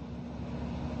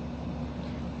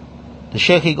 The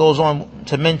Shaykh, he goes on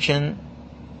to mention,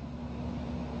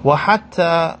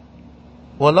 وحتى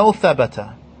ولو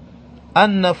ثبت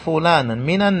أن فلانا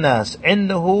من الناس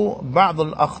عنده بعض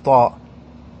الأخطاء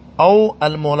أو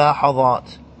الملاحظات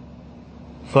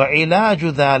فعلاج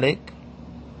ذلك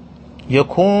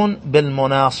يكون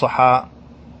بالمناصحة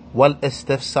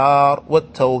والاستفسار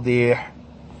والتوضيح.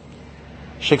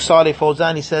 Sheikh Salih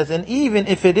Fawzan says, and even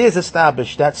if it is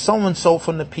established that so-and-so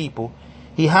from the people,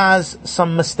 he has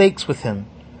some mistakes with him,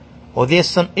 or there's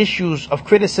some issues of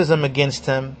criticism against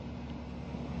him,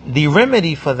 the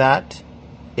remedy for that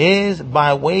is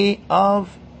by way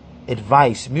of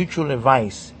advice, mutual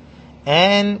advice,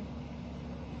 and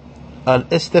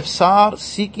al-istifsar,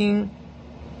 seeking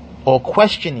or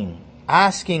questioning,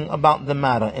 asking about the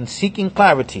matter and seeking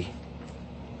clarity.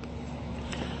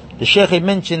 The Shaykh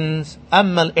mentions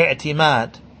أما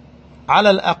الاعتماد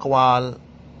على الأقوال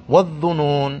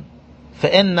والظنون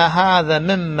فإن هذا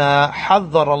مما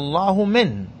حذر الله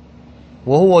منه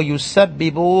وهو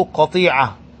يسبب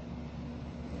قطيعة.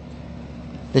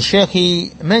 The Shaykh,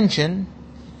 he mentioned,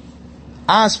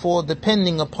 as for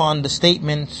depending upon the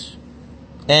statements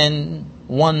and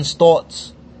one's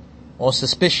thoughts or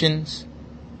suspicions,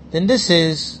 then this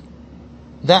is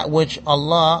that which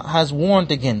Allah has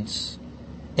warned against,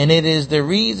 and it is the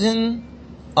reason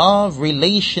of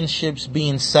relationships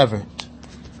being severed.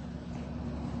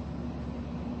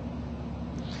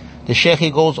 The Shaykh,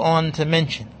 he goes on to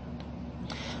mention,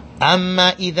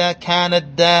 أما إذا كان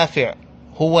الدافع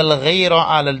هو الغير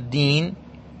على الدين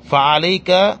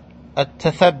فعليك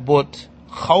التثبت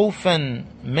خوفا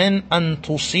من أن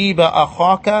تصيب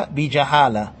أخاك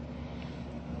بجهالة.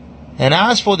 And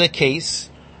as for the case,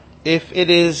 if it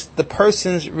is the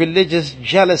person's religious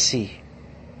jealousy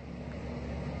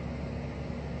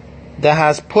that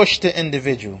has pushed the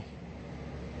individual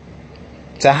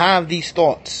to have these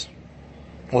thoughts,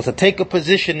 or to take a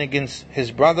position against his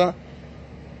brother,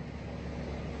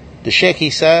 the Shaykh, he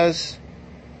says,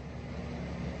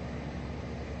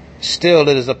 still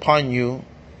it is upon you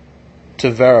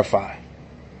to verify,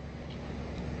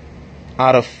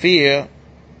 out of fear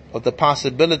of the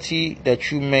possibility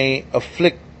that you may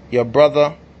afflict your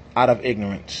brother out of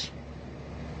ignorance.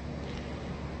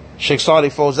 Sheikh Salih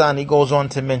Fawzan, he goes on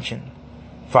to mention,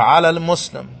 فَعَلَى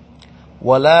الْمُسْلِمِ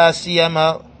وَلَا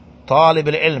سِيَمَا طَالِبِ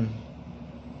الْعِلْمِ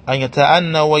أن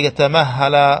يتأنى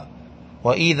ويتمهل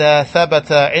وإذا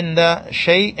ثبت عنده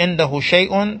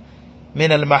شيء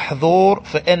من المحظور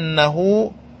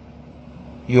فإنه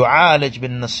يعالج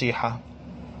بالنصيحة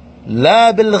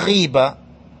لا بالغيبة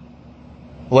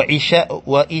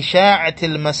وإشاعة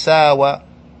المساوى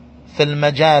في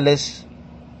المجالس.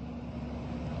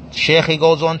 Shaykh, he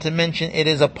goes on to mention, it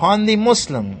is upon the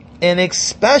Muslim, and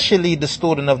especially the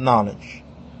student of knowledge,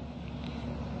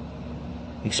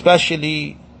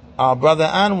 especially our brother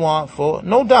Anwār, for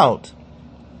no doubt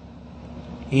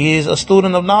he is a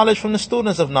student of knowledge from the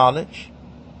students of knowledge.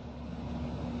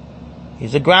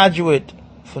 He's a graduate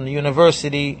from the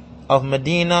University of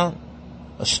Medina,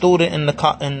 a student in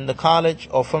the college,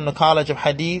 or from the College of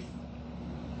Hadith,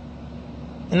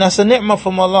 and that's a ni'mah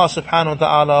from Allah subhanahu wa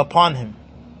ta'ala upon him.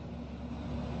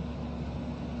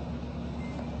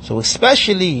 So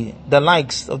especially the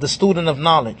likes of the student of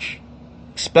knowledge,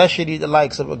 especially the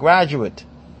likes of a graduate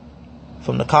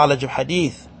from the College of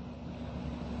Hadith,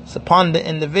 it's upon the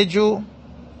individual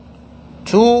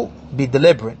to be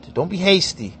deliberate. Don't be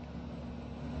hasty.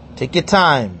 Take your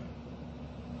time.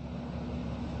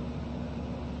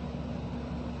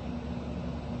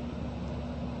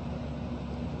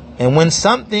 And when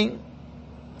something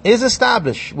is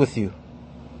established with you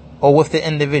or with the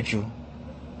individual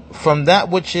from that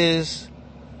which is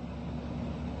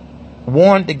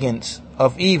warned against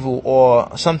of evil,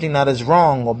 or something that is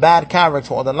wrong or bad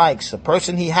character or the likes, a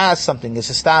person, he has something,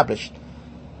 is established,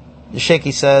 the Shaykh,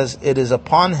 he says, it is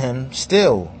upon him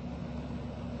still,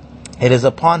 it is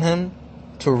upon him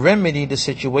to remedy the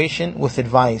situation with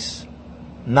advice,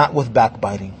 not with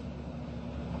backbiting.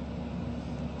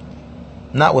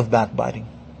 Not with backbiting.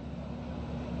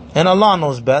 And Allah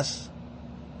knows best.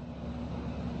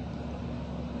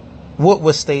 What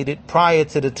was stated prior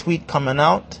to the tweet coming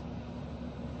out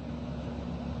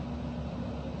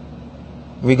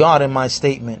regarding my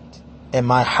statement and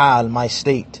my hal, my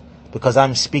state, because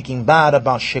I'm speaking bad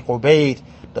about Sheikh Ubaid,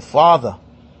 the father.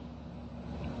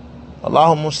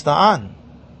 Allahu musta'an.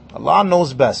 Allah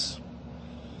knows best.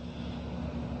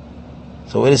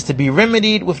 So it is to be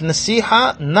remedied with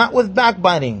nasiha, not with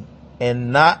backbiting,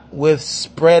 and not with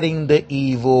spreading the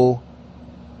evil,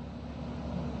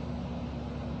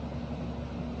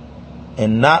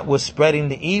 and not with spreading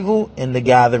the evil in the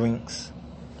gatherings.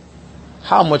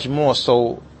 How much more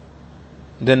so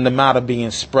than the matter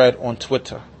being spread on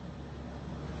Twitter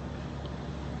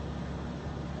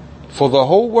for the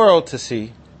whole world to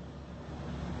see.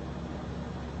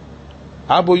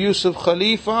 Abu Yusuf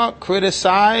Khaleefah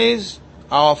criticized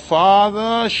our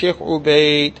father Sheikh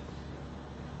Ubaid.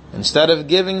 Instead of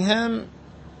giving him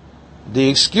the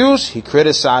excuse, he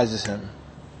criticizes him.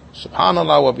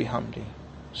 Subhanallah wa bihamdi.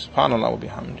 Subhanallah wa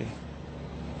bihamdi.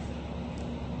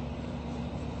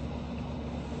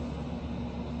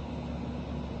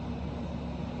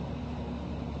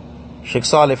 Sheikh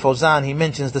Salih Fawzan, he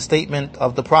mentions the statement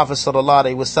of the Prophet sallallahu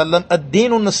alaihi wasallam,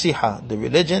 ad-dinu nasiha, the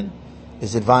religion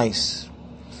is advice.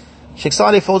 Sheikh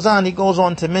Salih Fawzan, he goes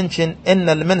on to mention,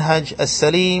 inna al-minhaj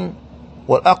as-salim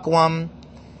wal-aqwam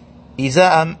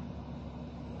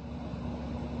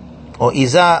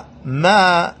إذا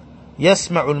ما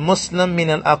يسمع المسلم من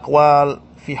الأقوال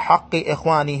في حق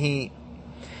إخوانه.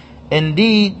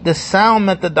 Indeed, the sound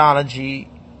methodology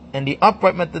and the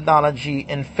upright methodology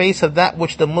in face of that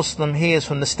which the Muslim hears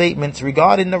from the statements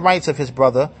regarding the rights of his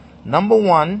brother. Number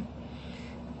one,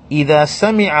 إذا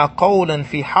سمع قولا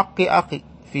في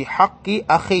حق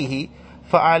أخيه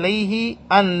فعليه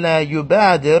أن لا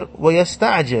يبادر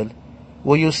ويستعجل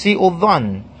ويسيء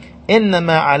الظن،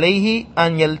 إنما عليه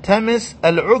أن يلتمس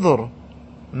العذر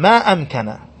ما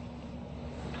أمكن.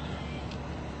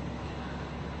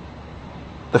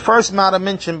 The first matter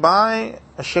mentioned by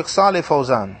Sheikh Salih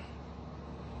Fawzan.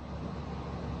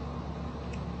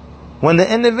 When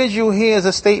the individual hears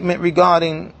a statement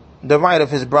regarding the right of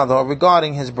his brother or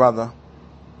regarding his brother,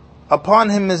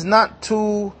 upon him is not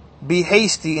to be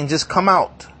hasty and just come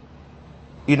out,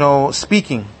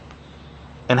 speaking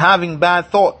and having bad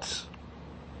thoughts.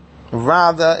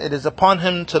 Rather, it is upon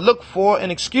him to look for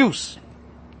an excuse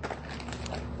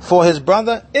for his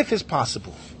brother if it's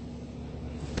possible.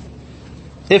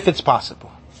 If it's possible.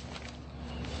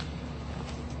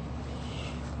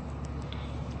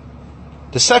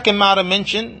 The second matter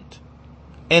mentioned,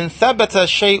 إن ثبت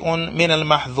شيء من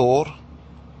المحظور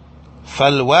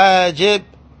فالواجب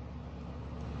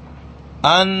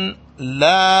أن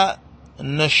لا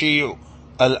نشيع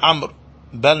الأمر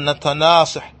بل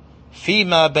نتناصح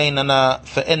فيما بيننا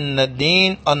فإن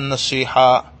الدين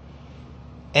النصيحة.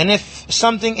 And if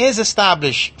something is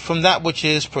established from that which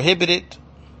is prohibited,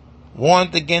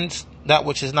 warned against, that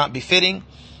which is not befitting,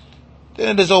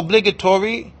 then it is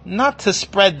obligatory not to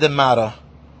spread the matter,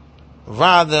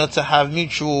 rather to have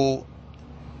mutual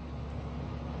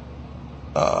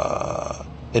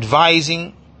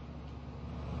advising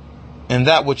in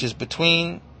that which is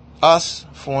between us,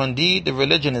 for indeed the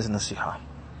religion is nasiha.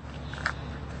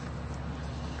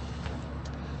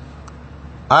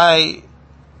 I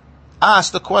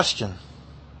asked the question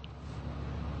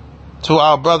to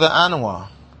our brother Anwār.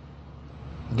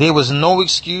 There was no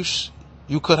excuse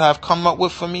you could have come up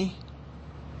with for me?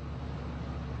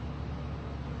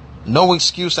 No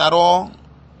excuse at all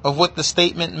of what the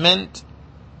statement meant?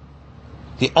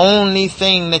 The only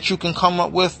thing that you can come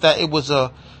up with, that it was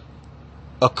a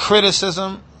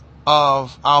criticism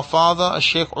of our father,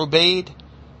 Sheikh Ubaid,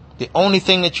 the only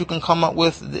thing that you can come up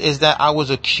with is that I was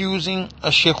accusing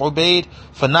Sheikh Ubaid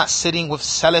for not sitting with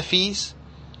Salafis,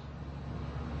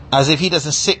 as if he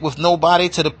doesn't sit with nobody,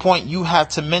 to the point you have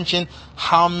to mention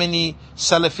how many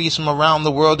Salafis from around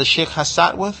the world the Sheikh has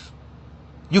sat with.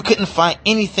 You couldn't find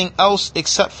anything else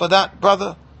except for that,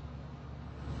 brother.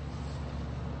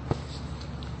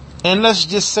 And let's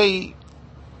just say,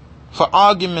 for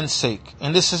argument's sake,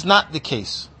 and this is not the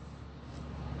case,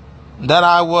 that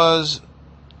I was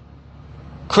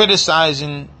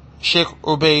criticizing Sheikh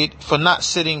Ubaid for not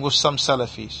sitting with some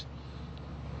Salafis.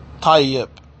 Tayyib.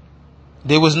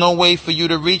 There was no way for you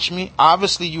to reach me.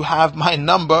 Obviously you have my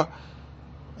number,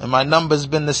 and my number's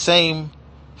been the same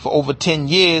for over 10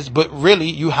 years, but really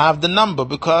you have the number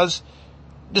because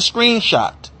the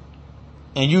screenshot,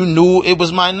 and you knew it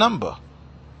was my number.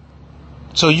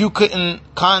 So you couldn't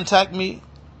contact me,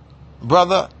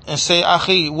 brother, and say,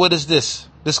 Akhi, what is this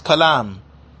kalam?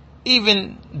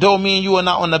 Even though me and you are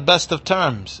not on the best of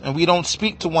terms, and we don't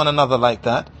speak to one another like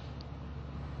that,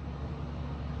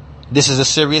 this is a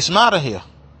serious matter here.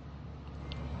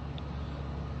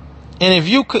 And if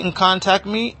you couldn't contact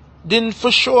me, then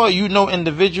for sure you know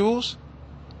individuals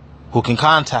who can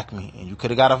contact me, and you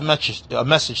could have got a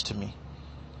message to me.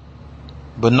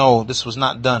 But no, this was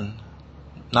not done.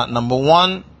 Not number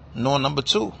one, nor number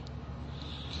two.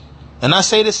 And I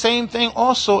say the same thing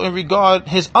also in regard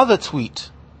his other tweet,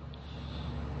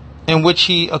 in which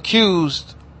he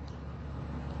accused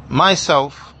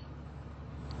myself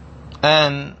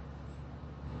and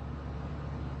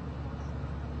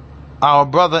our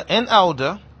brother and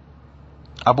elder,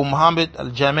 Abu Muhammad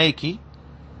al-Jamaiqi,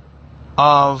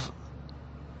 of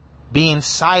being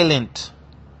silent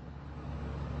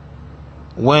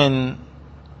when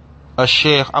a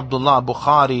Sheikh Abdullah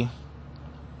Bukhari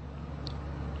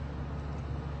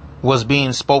was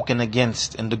being spoken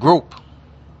against in the group.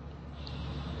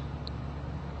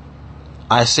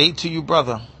 I say to you,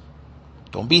 brother,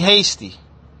 don't be hasty.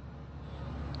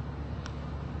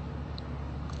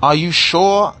 Are you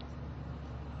sure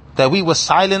that we were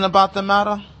silent about the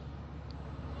matter?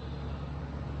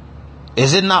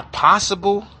 Is it not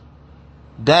possible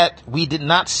that we did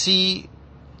not see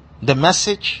the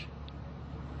message?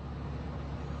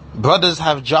 Brothers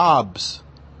have jobs.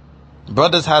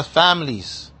 Brothers have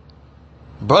families.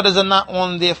 Brothers are not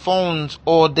on their phones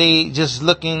all day just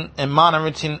looking and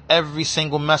monitoring every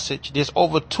single message. There's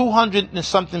over 200 and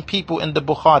something people in the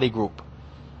Bukhari group.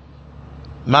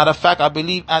 Matter of fact, I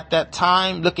believe at that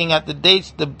time, looking at the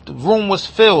dates, the room was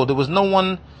filled. There was no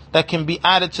one that can be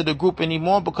added to the group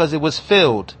anymore because it was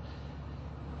filled.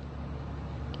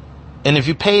 And if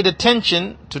you paid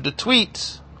attention to the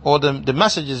tweets, or the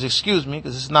messages, excuse me,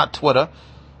 because it's not Twitter,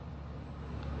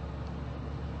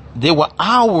 there were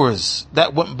hours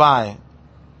that went by.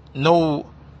 No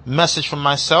message from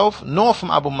myself, nor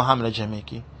from Abu Muhammad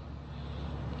al-Jamaiqi.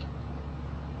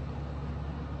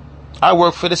 I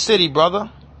work for the city,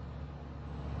 brother.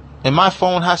 And my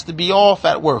phone has to be off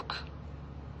at work.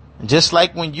 Just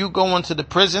like when you go into the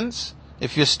prisons,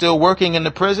 if you're still working in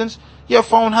the prisons, your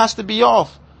phone has to be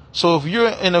off. So if you're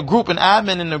in a group, an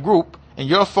admin in a group, and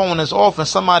your phone is off and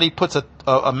somebody puts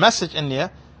a message in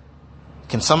there,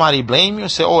 can somebody blame you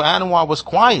and say, oh, Anwār was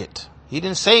quiet, he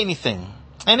didn't say anything?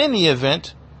 And in the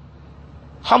event,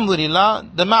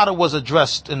 alhamdulillah, the matter was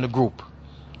addressed in the group.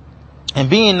 And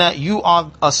being that you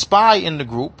are a spy in the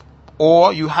group,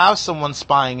 or you have someone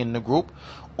spying in the group,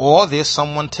 or there's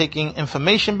someone taking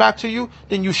information back to you,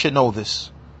 then you should know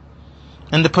this.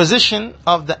 And the position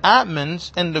of the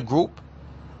admins in the group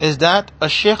is that a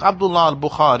Sheikh Abdullah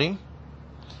al-Bukhari,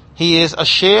 he is a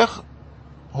Sheikh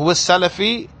who is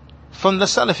Salafi from the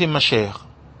Salafi Mashaykh.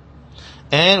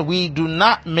 And we do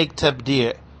not make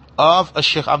tabdi' of a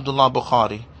Sheikh Abdullah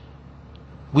Bukhari.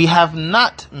 We have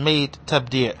not made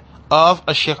tabdi' of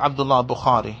a Sheikh Abdullah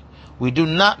Bukhari. We do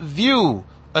not view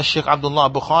a Sheikh Abdullah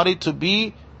Bukhari to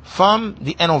be from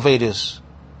the innovators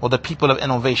or the people of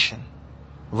innovation.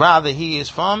 Rather, he is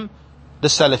from the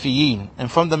Salafiyin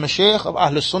and from the Mashaykh of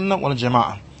Ahlus Sunnah wal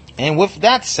Jama'ah. And with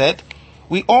that said,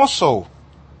 we also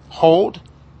hold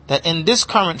that in this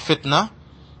current fitna,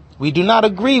 we do not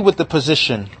agree with the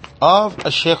position of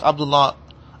Shaykh Abdullah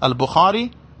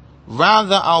al-Bukhari.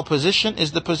 Rather, our position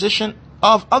is the position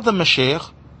of other mashaykh.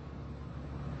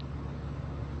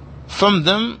 From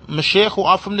them, mashaykh who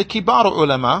are from the kibar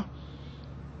ulama,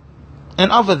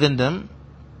 and other than them,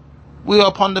 we are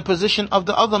upon the position of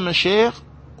the other mashaykh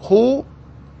who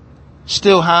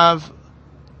still have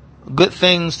good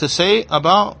things to say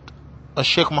about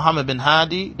Shaykh Muhammad bin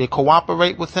Hadi. They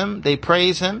cooperate with him, they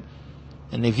praise him,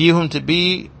 and they view him to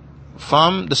be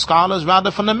from the scholars,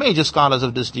 rather from the major scholars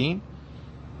of this deen.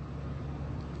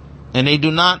 And they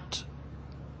do not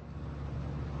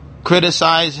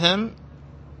criticize him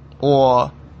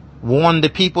or warn the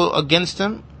people against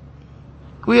him.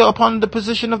 We are upon the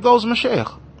position of those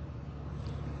mashaykh.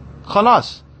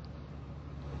 Khalas.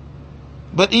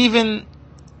 But even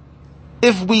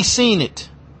if we seen it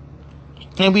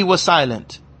and we were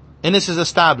silent, and this is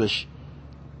established,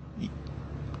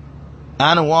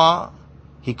 Anwār,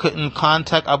 he couldn't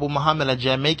contact Abu Muhammad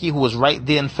al-Jamaiqi, who was right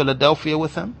there in Philadelphia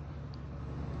with him,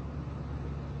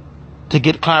 to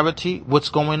get clarity, what's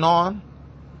going on.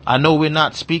 I know we're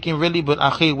not speaking really, but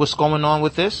akhi, what's going on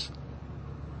with this?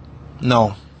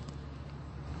 No.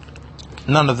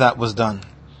 None of that was done.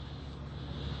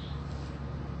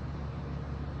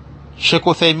 Shaykh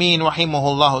Uthaymeen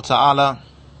rahimahullah ta'ala,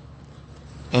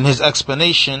 in his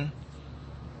explanation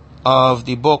of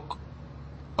the book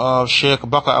of Shaykh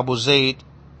Bakr Abu Zayd,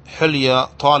 Hilya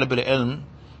Talib al-Ilm,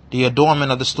 the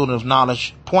adornment of the student of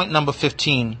knowledge, point number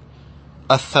 15,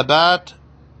 الثبات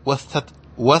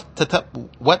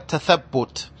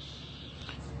والتثبت,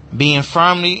 being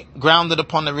firmly grounded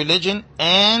upon the religion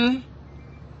and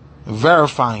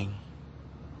verifying.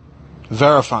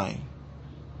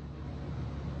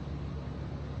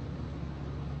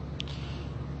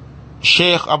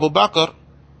 Shaykh Abu Bakr,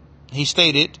 he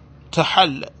stated,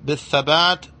 تحل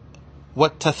بالثبات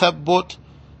والتثبت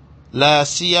لا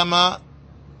سيما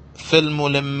في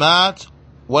الملمات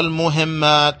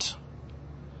والمهمات.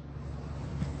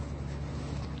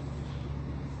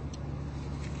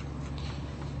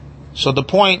 So the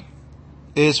point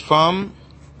is from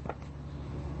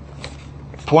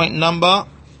point number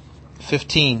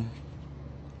 15.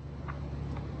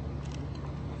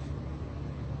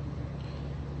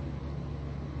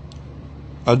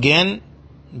 Again,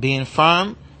 being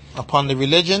firm upon the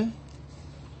religion.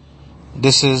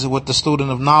 This is what the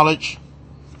student of knowledge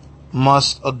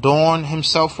must adorn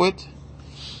himself with.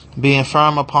 Being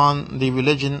firm upon the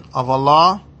religion of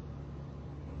Allah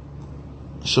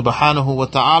subhanahu wa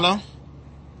ta'ala,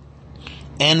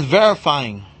 and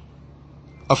verifying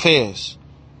affairs,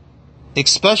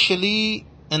 especially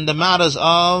in the matters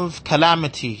of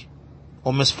calamity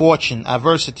or misfortune,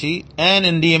 adversity, and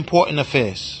in the important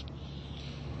affairs.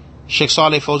 Shaykh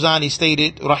Salih Fawzani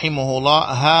stated rahimahullah,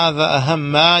 هذا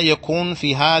أهم ما يكون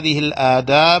في هذه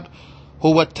الآداب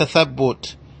هو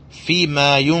التثبت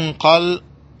فيما ينقل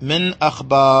من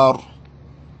أخبار.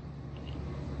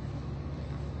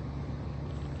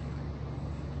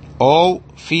 Or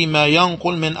فيما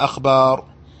ينقل من أخبار.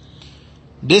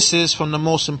 This is from the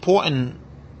most important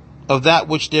of that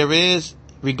which there is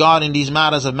regarding these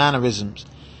matters of mannerisms,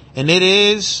 and it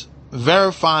is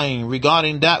verifying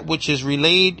regarding that which is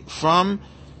relayed from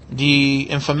the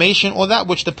information or that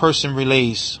which the person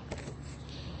relays.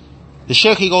 The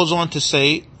Shaykh, he goes on to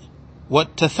say,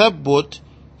 وَالتَّثَبُّتْ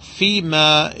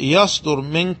فِيمَا يَصْدُرْ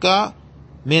مِنْكَ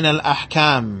مِنَ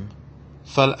الْأَحْكَامِ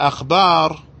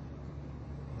فَالْأَخْبَارِ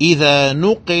إذا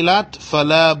نقلت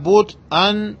فلا بد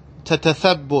أن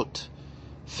تتثبت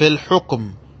في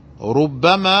الحكم.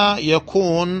 ربما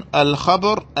يكون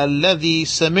الخبر الذي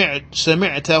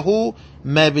سمعته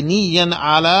مبنيا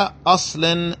على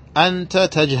أصل أنت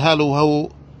تجهله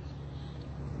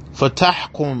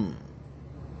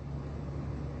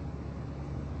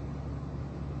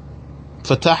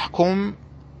فتحكم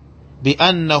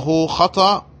بأنه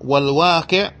خطأ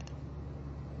والواقع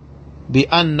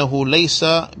بأنه ليس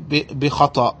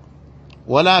بخطأ.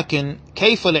 ولكن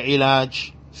كيف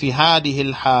العلاج في هذه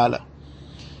الحالة؟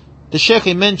 The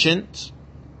Shaykh mentioned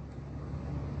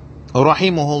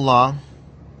rahimahullah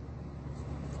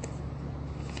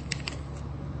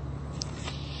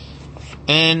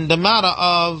in the matter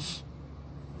of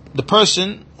the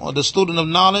person or the student of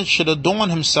knowledge should adorn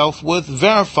himself with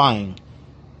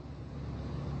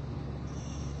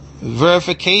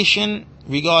verification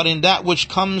regarding that which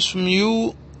comes from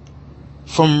you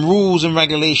from rules and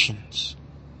regulations,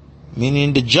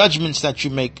 meaning the judgments that you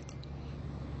make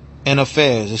in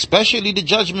affairs, especially the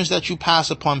judgments that you pass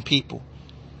upon people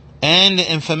and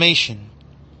the information.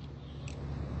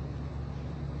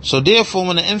 So therefore,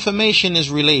 when the information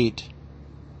is relayed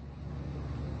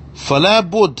فلا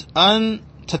بد أن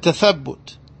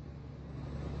تتثبت.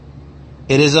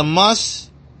 It is a must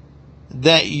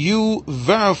that you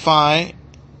verify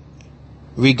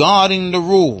regarding the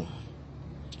rule,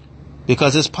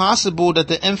 because it's possible that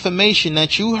the information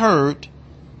that you heard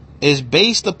is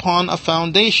based upon a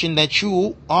foundation that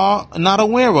you are not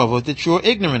aware of or that you're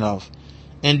ignorant of,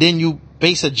 and then you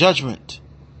base a judgment,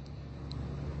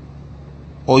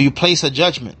 or you place a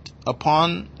judgment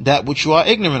upon that which you are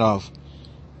ignorant of,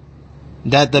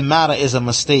 that the matter is a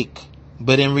mistake.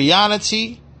 But in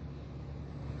reality,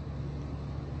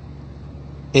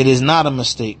 it is not a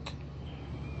mistake.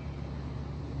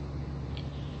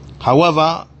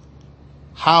 However,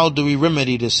 how do we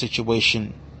remedy this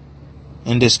situation?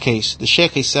 In this case, the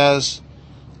Shaykh says,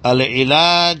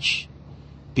 Al-ilaj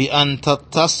bi-an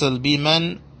tattasil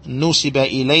bi-man nusiba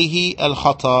ilayhi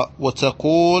al-khata wa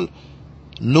taqul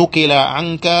nukila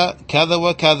anka kada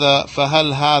wa kada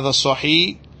fahal hadha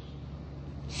sahih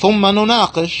ثم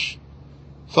نناقش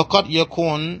فقد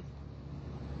يكون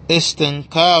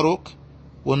استنكارك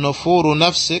ونفور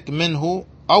نفسك منه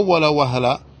أول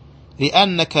وهلة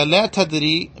لأنك لا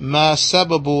تدري ما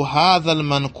سبب هذا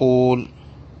المنقول.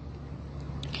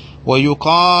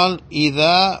 ويقال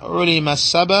إذا علم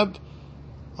السبب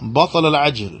بطل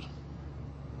العجل.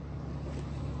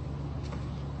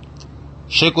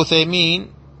 Shaykh Uthaymeen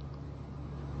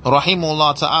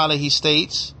rahimahullah ta'ala, he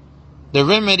states, the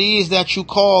remedy is that you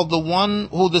call the one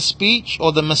who the speech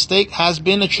or the mistake has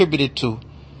been attributed to,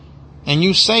 and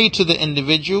you say to the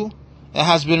individual, it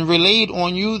has been relayed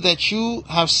on you that you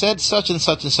have said such and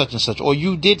such and such and such, or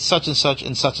you did such and such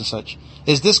and such and such.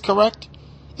 Is this correct?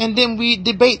 And then we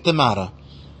debate the matter.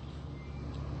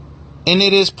 And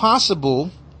it is possible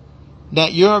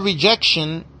that your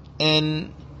rejection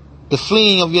and the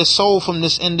fleeing of your soul from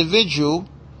this individual,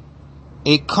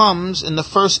 it comes in the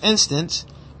first instance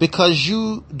because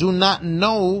you do not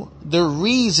know the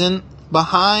reason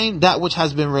behind that which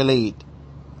has been relayed.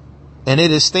 And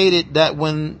it is stated that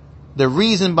when the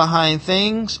reason behind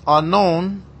things are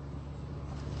known,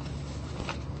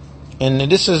 and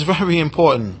this is very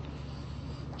important,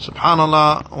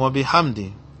 subhanallah wa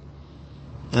bihamdi,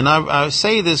 and I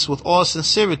say this with all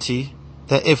sincerity,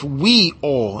 that if we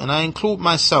all, and I include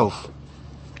myself,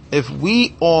 if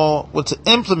we all were to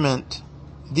implement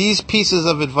these pieces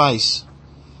of advice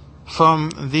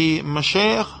from the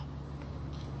Mashaykh,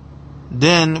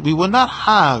 then we will not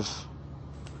have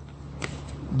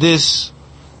this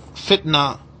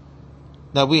fitna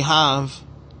that we have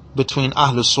between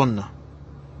Ahlul Sunnah.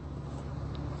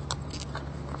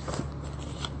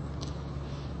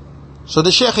 So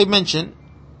the Shaykh mentioned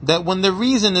that when the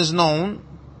reason is known,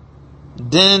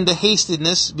 then the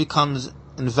hastiness becomes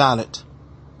invalid.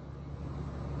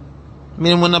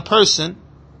 Meaning when a person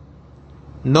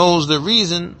knows the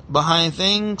reason behind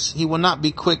things, he will not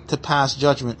be quick to pass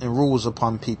judgment and rules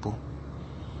upon people.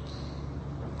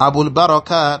 Abu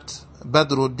al-Barakat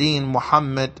Badruddin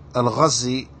Muhammad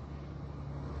al-Ghazi,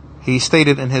 he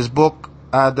stated in his book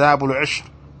Adab al-Ishr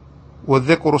wa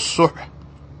Dhikr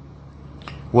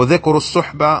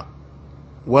al-Suhba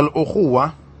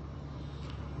wal-Ukhuwa,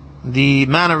 the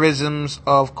mannerisms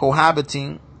of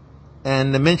cohabiting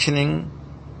and the mentioning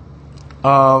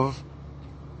of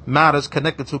matters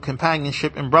connected to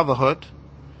companionship and brotherhood.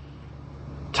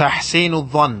 Tahseen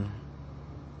al-Dhann,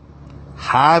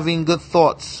 having good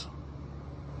thoughts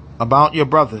about your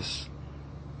brothers.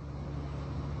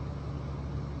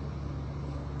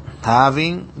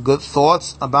 Having good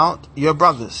thoughts about your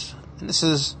brothers. And this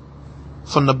is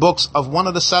from the books of one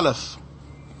of the Salaf.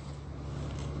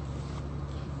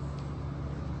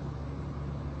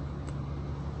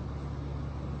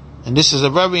 And this is a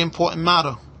very important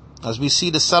matter. As we see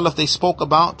the Salaf, they spoke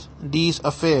about these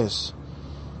affairs.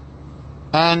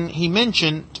 And he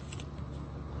mentioned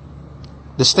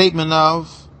the statement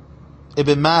of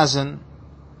Ibn Mazin,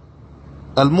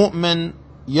 Al-Mu'min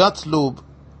yatlub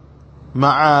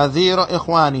ma'adhira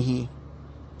ikhwanihi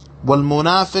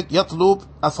wal-munafiq yatlub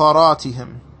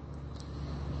atharatihim.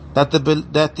 That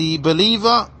the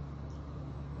believer,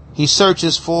 he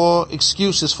searches for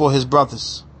excuses for his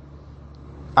brothers.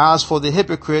 As for the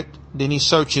hypocrite, then he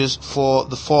searches for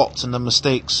the faults and the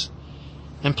mistakes.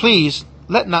 And please,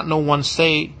 let not no one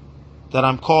say that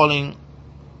I'm calling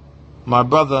my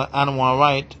brother Anwār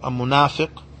Wright a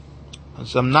munafiq.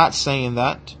 So I'm not saying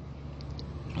that.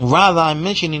 Rather, I'm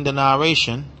mentioning the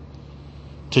narration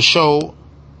to show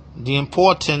the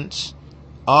importance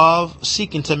of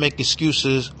seeking to make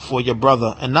excuses for your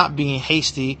brother and not being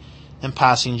hasty in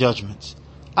passing judgments.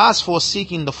 As for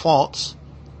seeking the faults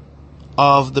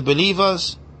of the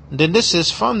believers, then this is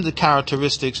from the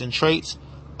characteristics and traits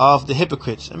of the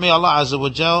hypocrites. And may Allah Azza wa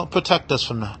Jal protect us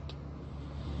from that.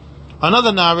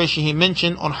 Another narration he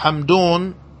mentioned on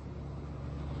Hamdun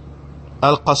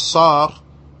al-Qassar,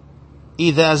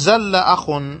 إذا زل أخ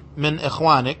من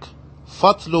إخوانك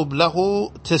فاطلب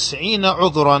له 90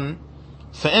 عذرا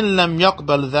فإن لم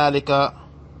يقبل ذلك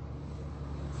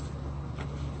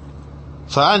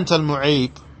فأنت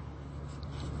المعيب.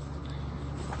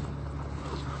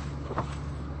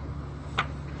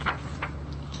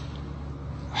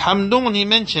 Hamdun, he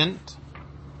mentioned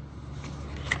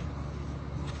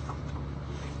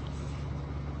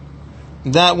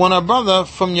that when a brother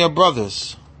from your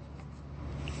brothers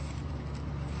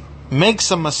makes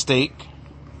a mistake,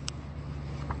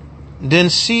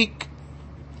 then seek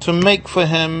to make for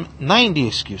him 90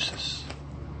 excuses.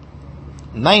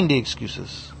 90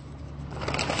 excuses.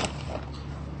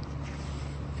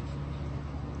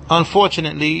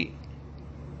 Unfortunately,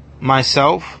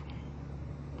 myself,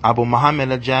 Abu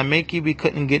Muhammad al-Jamaica, we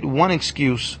couldn't get one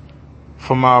excuse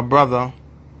from our brother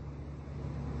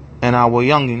and our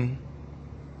youngin,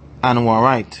 Anwār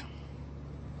Wright.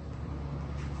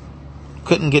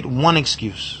 Couldn't get one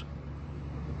excuse.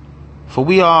 For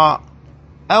we are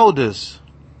elders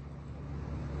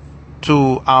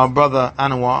to our brother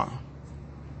Anwār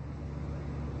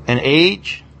in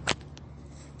age,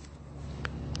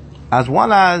 as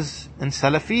well as in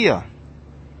Salafiyah.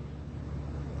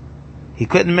 He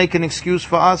couldn't make an excuse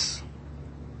for us?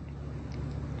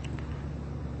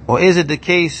 Or is it the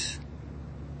case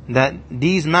that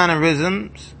these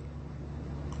mannerisms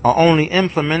are only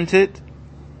implemented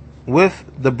with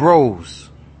the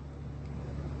bros?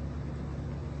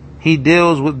 He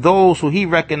deals with those who he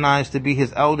recognized to be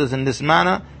his elders in this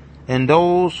manner, and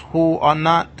those who are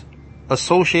not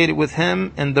associated with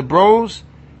him and the bros,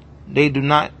 they do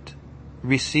not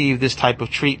receive this type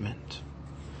of treatment.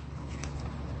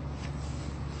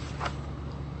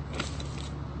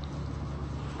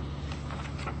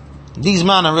 These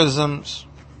mannerisms,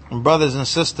 brothers and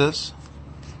sisters,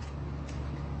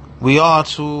 we are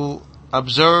to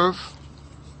observe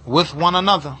with one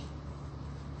another.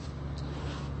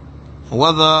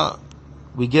 Whether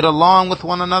we get along with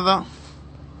one another,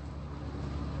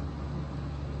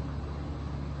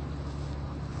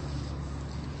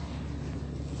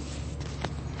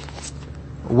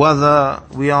 whether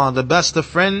we are the best of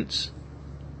friends,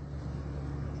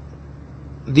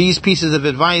 these pieces of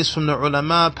advice from the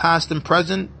ulama, past and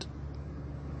present,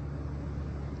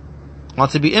 are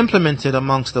to be implemented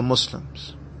amongst the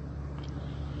Muslims.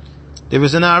 There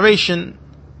is a narration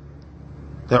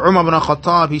that Umar ibn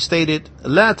Khattab, he stated,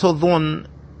 لا تظن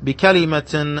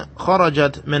بكلمة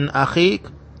خرجت من أخيك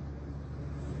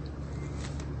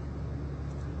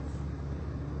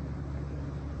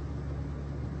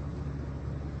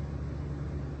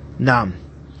نعم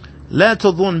لا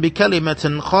تظن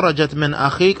بكلمة خرجت من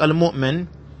أخيك المؤمن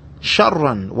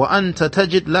شرا وأنت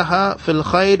تجد لها في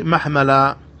الخير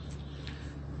محملا.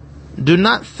 Do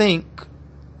not think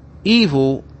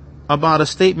evil about a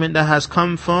statement that has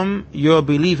come from your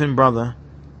believing brother,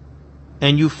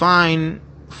 and you find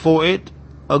for it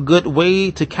a good way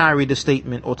to carry the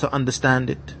statement or to understand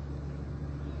it.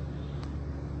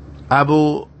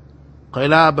 Abu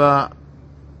Khaleefah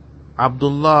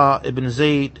Abdullah ibn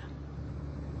Zayd,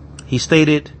 he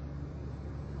stated,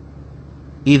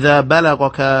 إذا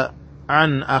بلغك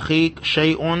عن أخيك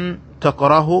شيء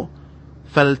تكره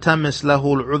فالتمس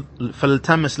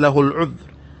له العذر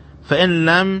فإن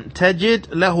لم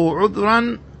تجد له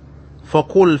عذرا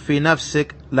فقل في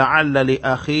نفسك لعل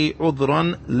لأخي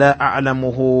عذرا لا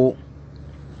أعلمه.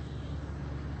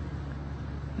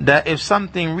 That if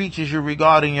something reaches you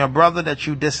regarding your brother that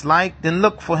you dislike, then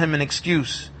look for him an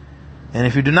excuse. And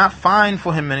if you do not find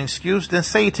for him an excuse, then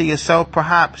say to yourself,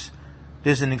 perhaps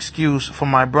there's an excuse for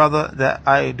my brother that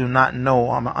I do not know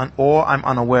or I'm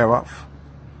unaware of.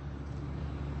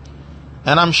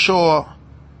 And I'm sure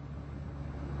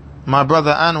my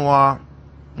brother Anwār,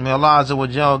 may Allah Azza wa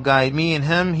Jal guide me and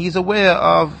him, he's aware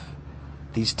of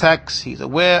these texts, he's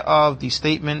aware of these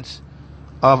statements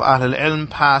of Ahlul Ilm,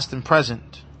 past and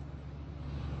present.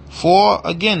 For,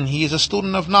 again, he is a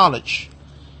student of knowledge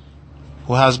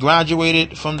who has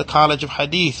graduated from the College of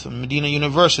Hadith, from Medina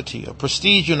University, a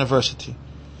prestige university.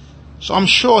 So I'm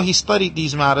sure he studied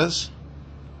these matters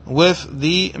with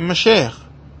the Mashaykh.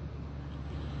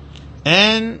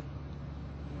 And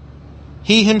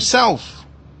he himself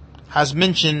has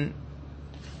mentioned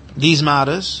these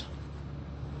matters.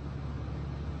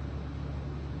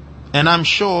 And I'm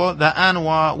sure that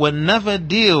Anwār would never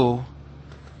deal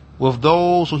with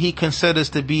those who he considers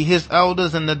to be his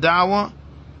elders in the da'wah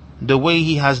the way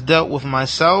he has dealt with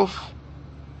myself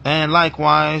and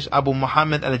likewise Abu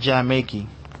Muhammad al-Jamaica.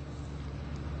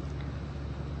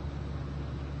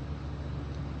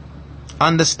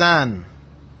 understand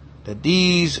that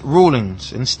these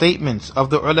rulings and statements of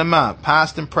the ulama,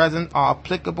 past and present, are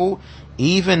applicable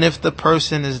even if the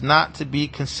person is not to be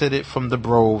considered from the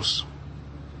bros.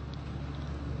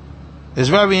 It's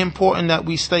very important that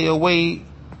we stay away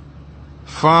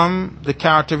from the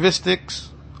characteristics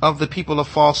of the people of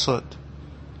falsehood,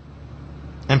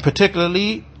 and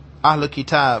particularly Ahl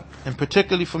Kitab, and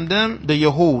particularly from them, the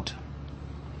Yahud.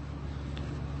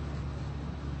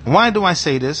 Why do I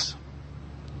say this?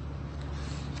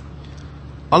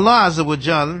 Allah Azza wa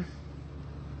Jal,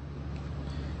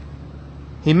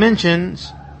 He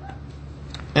mentions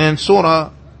in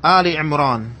Surah Ali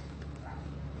Imran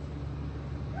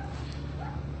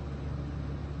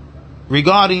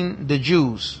regarding the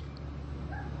Jews,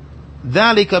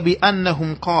 ذَلِكَ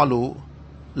بِأَنَّهُمْ قَالُوا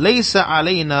لَيْسَ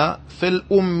عَلَيْنَا فِي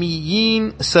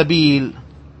الْأُمِّيِّينَ سَبِيلٌ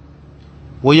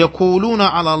وَيَقُولُونَ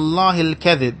عَلَى اللَّهِ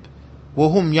الْكَذِبَ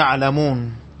وَهُمْ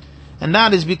يَعْلَمُونَ. And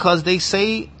that is because they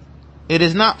say it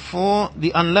is not for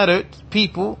the unlettered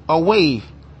people a way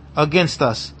against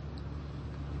us,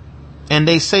 and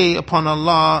they say upon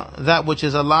Allah that which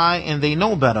is a lie, and they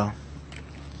know better.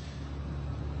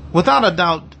 Without a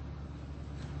doubt,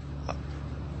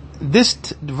 this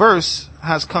verse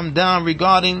has come down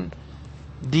regarding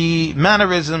the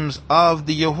mannerisms of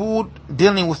the Yahud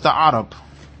dealing with the Arab.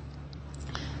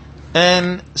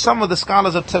 And some of the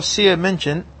scholars of tafsir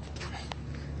mention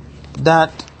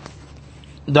that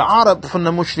the Arab from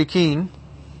the Mushrikeen,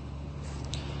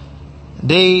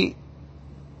 they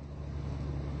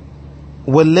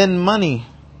will lend money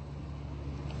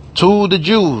to the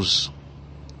Jews.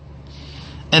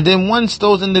 And then once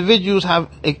those individuals had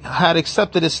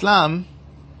accepted Islam,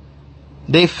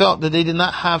 they felt that they did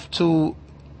not have to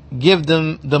give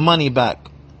them the money back.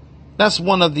 That's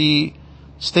one of the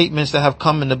statements that have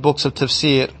come in the books of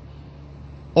tafsir.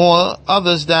 Or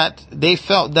others that they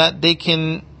felt that they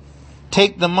can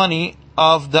take the money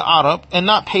of the Arab and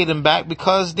not pay them back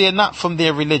because they're not from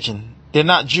their religion. They're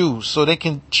not Jews, so they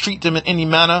can treat them in any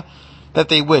manner that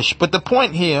they wish. But the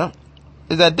point here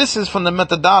is that this is from the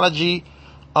methodology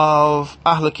of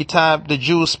Ahl Kitab, the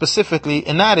Jews specifically,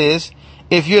 and that is,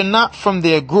 if you're not from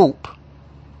their group,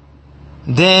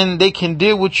 then they can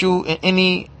deal with you in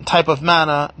any type of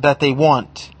manner that they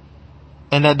want,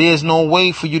 and that there's no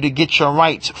way for you to get your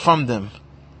rights from them.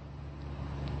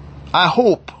 I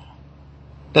hope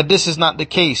that this is not the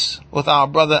case with our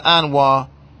brother Anwār,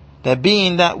 that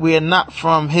being that we are not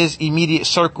from his immediate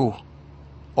circle,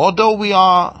 although we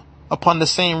are upon the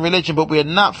same religion, but we are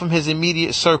not from his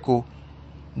immediate circle,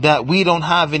 that we don't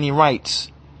have any rights,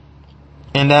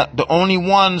 and that the only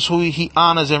ones who he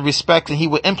honors and respects and he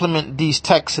will implement these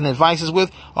texts and advices with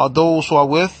are those who are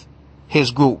with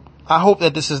his group. I hope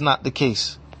that this is not the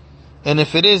case. And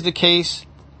if it is the case,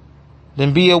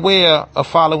 then be aware of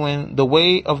following the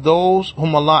way of those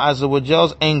whom Allah Azza wa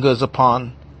Jal's anger is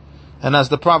upon. And as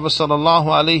the Prophet sallallahu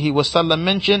alaihi wasallam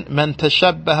mentioned, "Man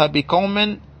tashabbaha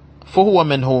biqawmin fahuwa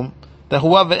minhum," that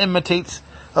whoever imitates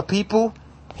a people,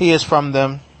 he is from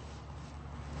them.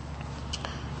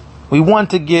 We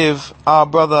want to give our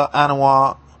brother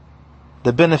Anwār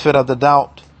the benefit of the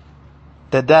doubt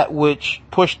that which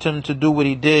pushed him to do what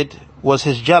he did was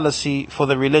his jealousy for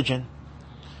the religion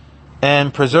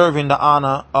and preserving the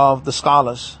honor of the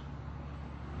scholars.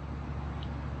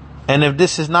 And if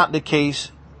this is not the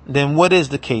case, then what is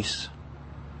the case?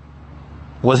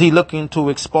 Was he looking to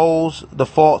expose the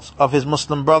faults of his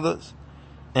Muslim brothers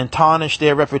and tarnish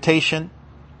their reputation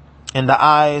in the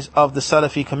eyes of the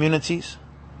Salafi communities?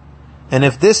 And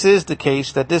if this is the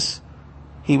case, that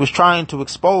he was trying to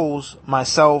expose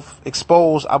myself,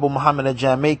 expose Abu Muhammad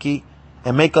al-Jamaiqi,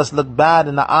 and make us look bad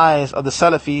in the eyes of the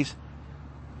Salafis,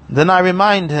 then I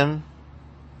remind him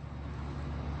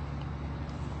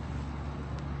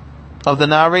of the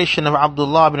narration of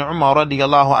Abdullah ibn Umar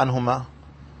radiyallahu anhuma,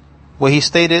 where he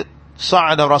stated,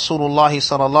 "Sa'ada Rasulullah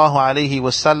sallallahu alayhi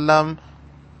wasallam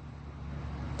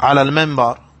ala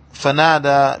al-minbar,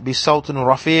 fanada bi sawtin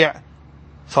rafi'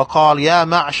 فقال يا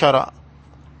معشر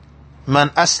من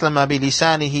أسلم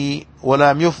بلسانه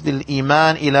ولم يفض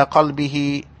الإيمان إلى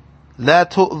قلبه لا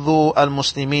تؤذوا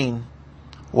المسلمين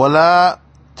ولا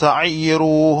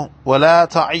تعيروهم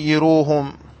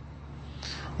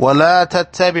ولا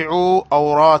تتبعوا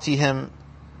عوراتهم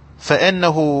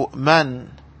فإنه من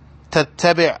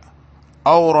تتبع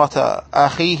عورة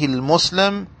أخيه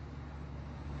المسلم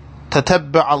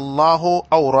تتبع الله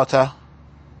عورته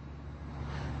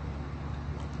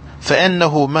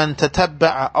فإنه من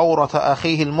تتبع عورة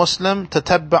أخيه المسلم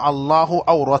تتبع الله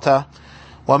عورته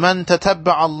ومن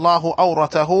تتبع الله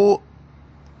عورته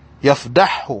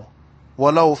يفدحه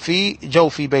ولو في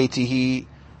جوف بيته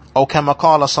أو كما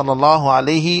قال صلى الله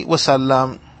عليه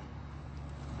وسلم.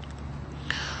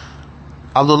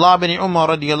 Abdullah bin Umar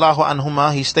radiallahu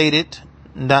anhuma, he stated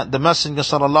that the Messenger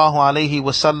sallallahu alaihi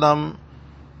wasallam,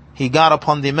 he got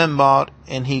upon the minbar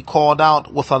and he called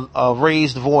out with a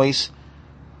raised voice,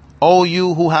 O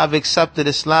you who have accepted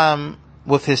Islam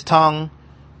with his tongue,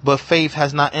 but faith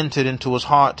has not entered into his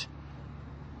heart,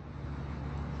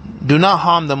 do not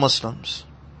harm the Muslims,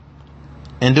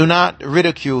 and do not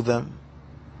ridicule them,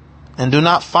 and do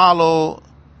not follow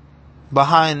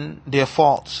behind their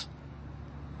faults.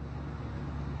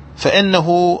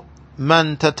 فَإِنَّهُ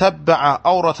مَنْ تَتَبَّعَ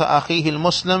أَوْرَةَ أَخِيهِ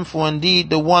الْمُسْلِمِ, for indeed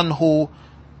the one who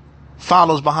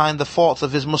follows behind the faults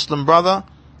of his Muslim brother,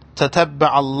 تَتَبَّعَ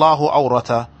اللَّهُ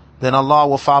أَوْرَةَ, then Allah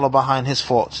will follow behind his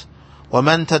faults.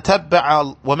 وَمَنْ تَتَبَّعَ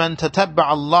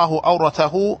اللَّهُ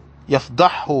أَوْرَتَهُ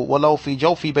يَفْضَحْهُ وَلَوْ فِي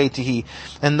جَوْفِ بَيْتِهِ,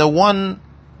 and the one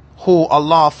who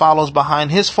Allah follows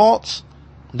behind his faults,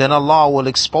 then Allah will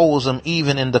expose him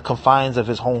even in the confines of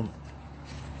his home.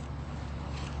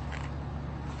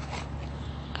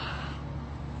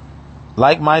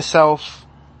 Like myself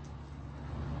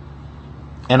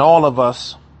and all of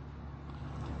us,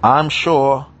 I'm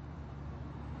sure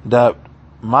that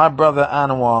my brother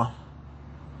Anwār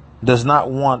does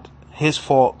not want his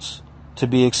faults to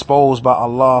be exposed by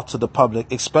Allah to the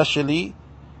public, especially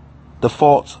the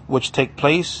faults which take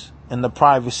place in the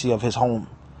privacy of his home.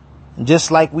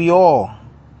 Just like we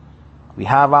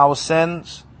have our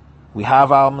sins, we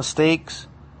have our mistakes,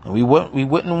 and we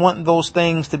wouldn't want those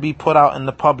things to be put out in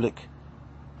the public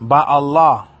by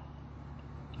Allah,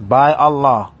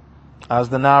 as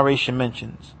the narration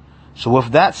mentions. So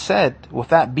with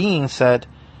that being said,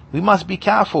 we must be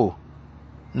careful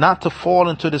not to fall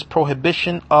into this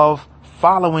prohibition of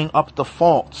following up the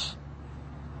faults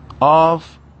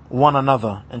of one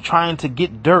another and trying to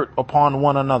get dirt upon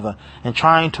one another and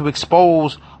trying to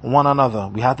expose one another.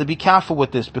 We have to be careful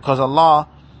with this, because Allah,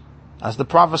 as the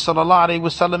Prophet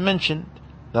ﷺ mentioned,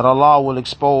 that Allah will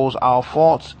expose our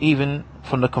faults even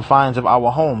from the confines of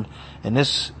our home. And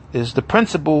this is the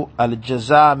principle,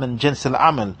 al-jaza min jins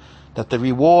al-amal, that the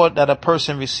reward that a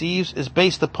person receives is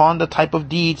based upon the type of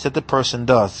deeds that the person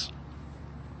does.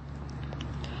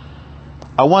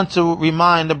 I want to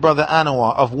remind the brother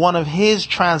Anwār of one of his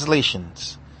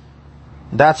translations.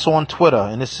 That's on Twitter,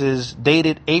 and this is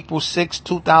dated April 6,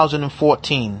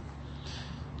 2014.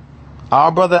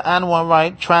 Our brother Anwār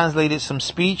Wright translated some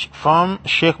speech from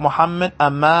Sheikh Muhammad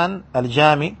Aman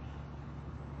al-Jami,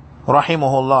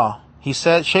 rahimahullah. He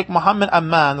said, Sheikh Muhammad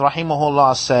Aman,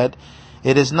 rahimahullah, said,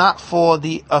 it is not for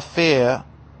the affair,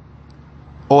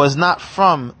 or is not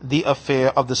from the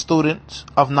affair of the student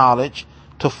of knowledge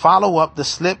to follow up the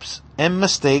slips and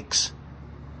mistakes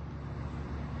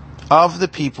of the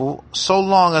people, so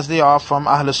long as they are from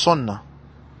Ahl Sunnah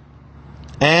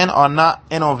and are not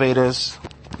innovators.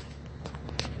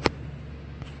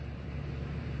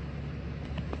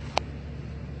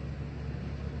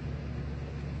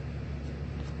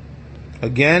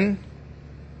 Again,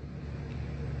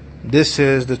 this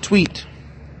is the tweet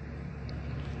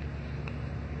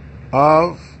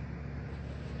of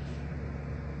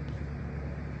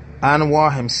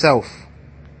Anwār himself,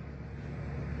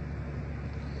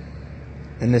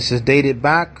 and this is dated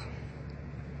back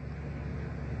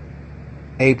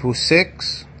April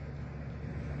 6,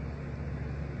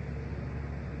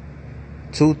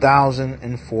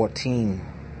 2014.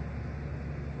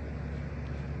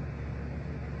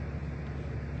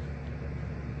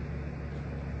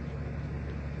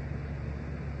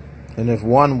 And if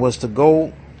one was to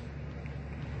go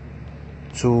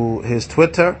to his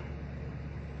Twitter,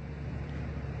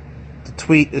 the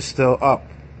tweet is still up.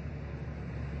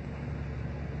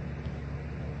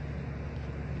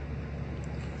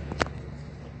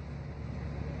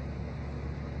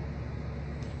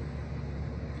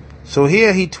 So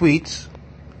here he tweets,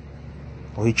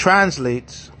 or he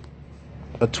translates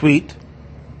a tweet,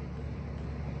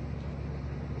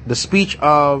 the speech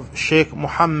of Sheikh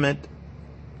Muhammad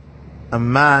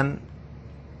Aman,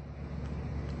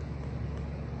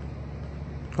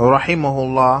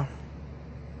 rahimahullah,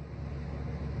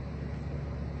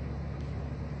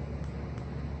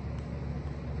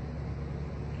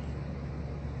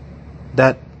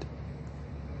 that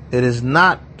it is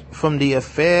not from the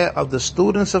affair of the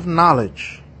students of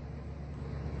knowledge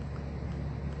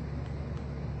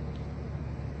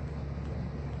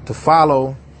to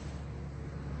follow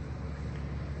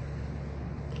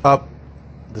up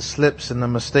the slips and the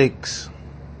mistakes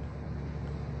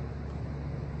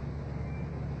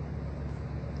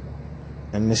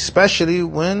and especially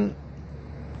when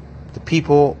the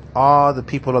people are the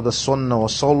people of the Sunnah, or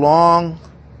so long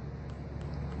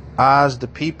as the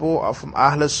people are from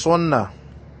Ahl Sunnah.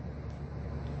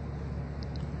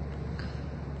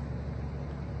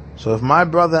 So if my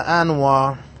brother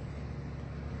Anwār,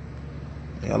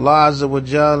 may Allah Azza wa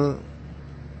Jal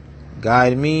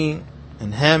guide me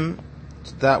and him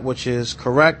to that which is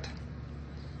correct,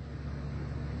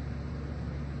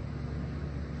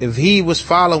 if he was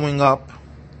following up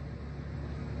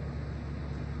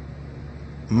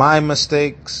my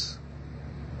mistakes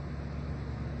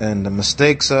and the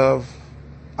mistakes of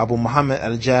Abu Muhammad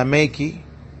al-Jamaiqi,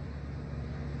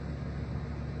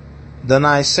 then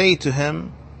I say to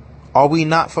him, are we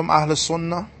not from Ahl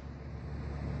Sunnah?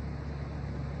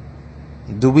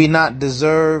 Do we not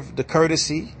deserve the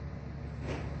courtesy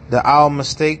that our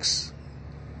mistakes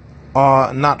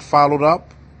are not followed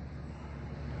up?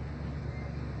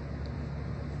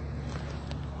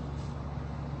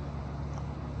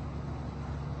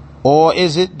 Or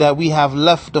is it that we have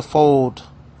left the fold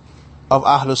of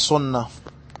Ahl Sunnah,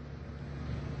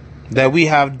 that we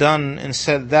have done and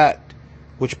said that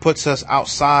which puts us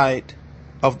outside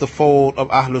of the fold of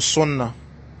Ahl Sunnah?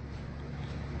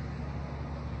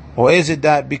 Or is it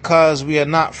that because we are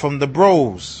not from the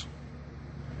bros,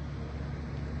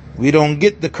 we don't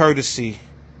get the courtesy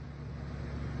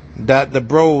that the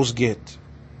bros get,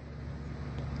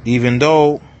 even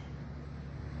though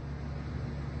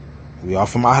we are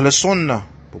from Ahl Sunnah,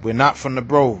 but we're not from the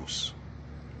bros?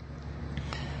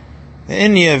 In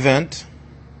any event,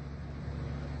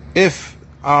 if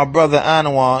our brother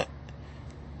Anwār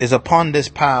is upon this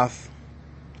path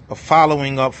of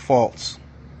following up faults,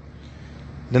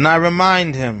 then I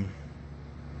remind him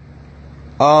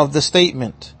of the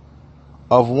statement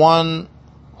of one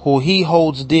who he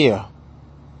holds dear,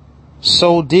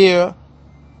 so dear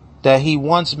that he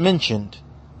once mentioned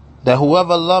that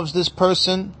whoever loves this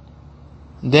person,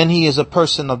 then he is a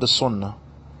person of the Sunnah.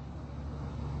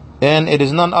 And it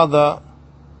is none other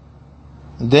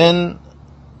than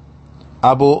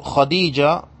Abu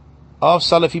Khadija of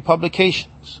Salafi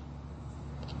publications.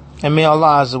 And may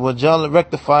Allah Azza wa Jal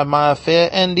rectify my affair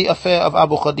and the affair of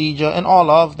Abu Khadija and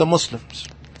all of the Muslims.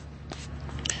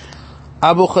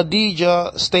 Abu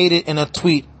Khadija stated in a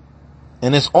tweet,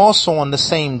 and it's also on the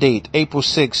same date, April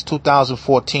 6,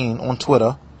 2014, on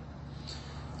Twitter,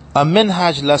 a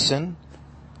minhaj lesson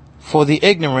for the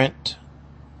ignorant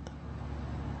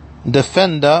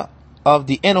defender of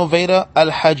the innovator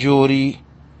Al-Hajuri,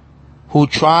 who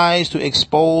tries to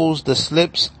expose the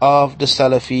slips of the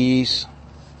Salafis.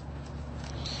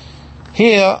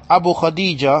 Here, Abu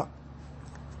Khadija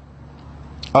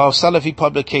of Salafi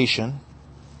publication,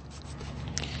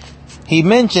 he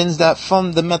mentions that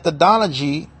from the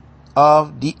methodology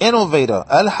of the innovator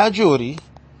Al-Hajuri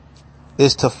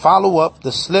is to follow up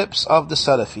the slips of the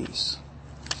Salafis.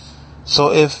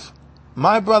 So if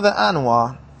my brother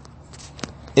Anwār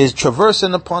is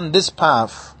traversing upon this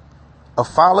path of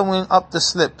following up the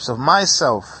slips of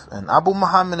myself and Abu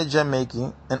Muhammad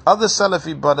al-Jamaiqi and other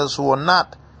Salafi brothers who are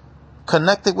not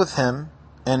connected with him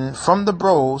and from the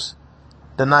bros,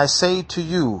 then I say to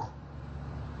you,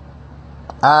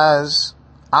 as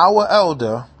our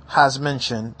elder has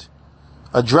mentioned,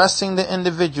 addressing the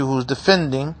individual who's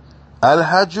defending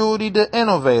Al-Hajuri, the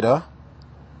innovator,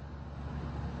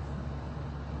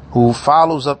 who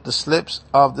follows up the slips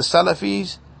of the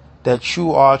Salafis, that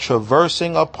you are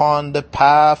traversing upon the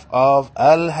path of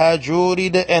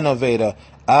Al-Hajuri, the innovator,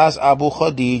 as Abu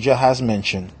Khadija has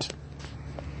mentioned.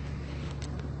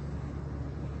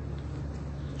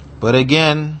 But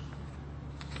again,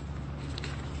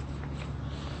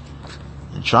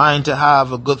 trying to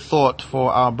have a good thought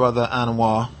for our brother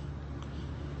Anwār,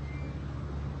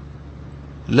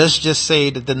 let's just say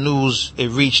that the news, it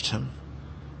reached him.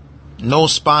 No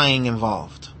spying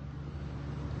involved.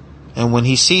 And when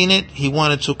he seen it, he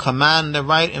wanted to command the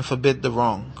right and forbid the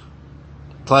wrong.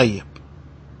 Tayyib.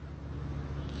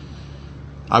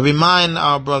 I remind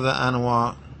our brother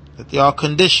Anwār that there are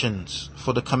conditions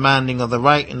for the commanding of the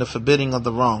right and the forbidding of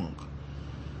the wrong,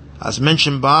 as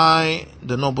mentioned by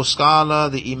the noble scholar,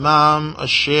 the Imam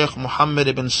al-Shaykh Muhammad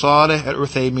ibn Salih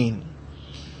al-Uthaymeen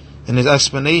in his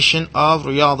explanation of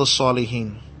Riyadh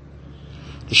al-Salihin.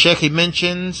 The Shaykh, he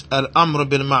mentions al-amr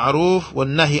bil ma'ruf wal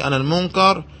nahi an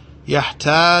al-munkar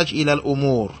yahtaj ila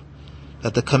al-umur,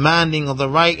 that the commanding of the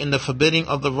right and the forbidding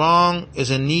of the wrong is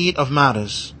in need of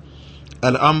matters.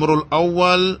 Al-amr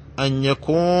al-awwal an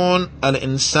yakun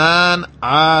al-insan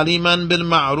aliman bil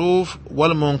ma'ruf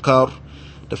wal munkar.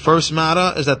 The first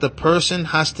matter is that the person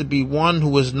has to be one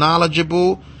who is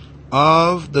knowledgeable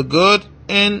of the good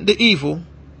and the evil.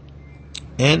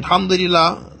 And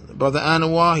alhamdulillah, Brother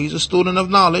Anwār, he's a student of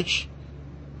knowledge.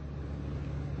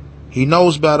 He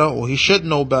knows better, or he should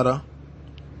know better.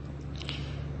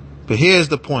 But here's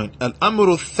the point.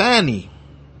 الأمر الثاني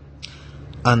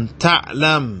أن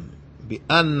تعلم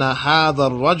بأن هذا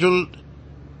الرجل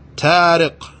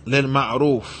تارق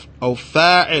للمعروف أو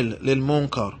فاعل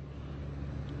للمنكر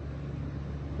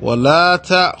ولا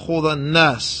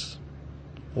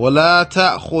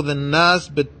تأخذ الناس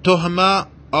بالتهمة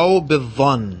أو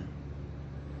بالظن.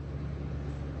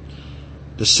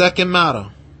 The second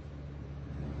matter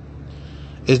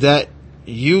is that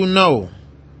you know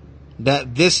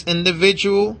that this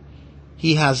individual,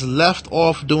 he has left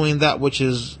off doing that which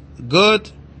is good,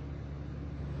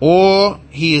 or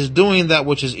he is doing that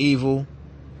which is evil,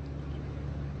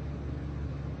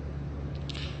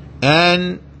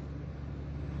 and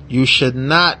you should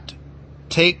not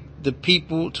take the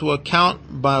people to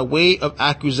account by way of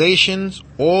accusations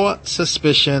or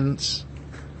suspicions.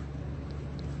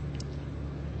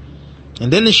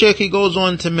 And then the Shaykh, he goes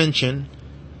on to mention,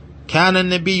 كان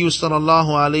النبي صلى الله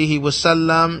عليه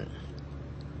وسلم,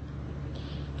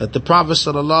 that the Prophet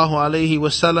صلى الله عليه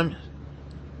وسلم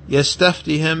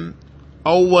يستفتهم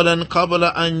أولا قبل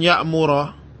أن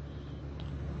يأمر,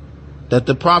 that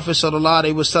the Prophet صلى الله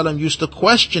عليه وسلم used to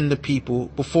question the people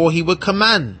before he would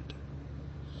command.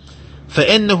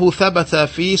 فإنه ثبت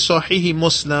في صحيح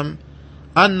مسلم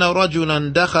أن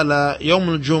رجلا دخل يوم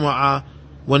الجمعة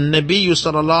والنبي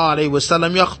صلى الله عليه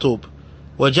وسلم يخطب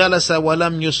وجلس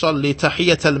ولم يصلي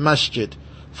تحية المسجد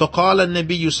فقال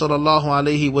النبي صلى الله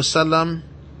عليه وسلم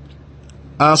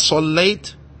أصليت؟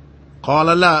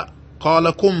 قال لا. قال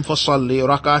قم فصلي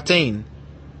ركعتين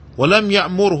ولم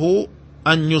يأمره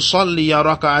أن يصلي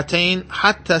ركعتين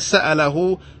حتى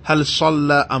سأله هل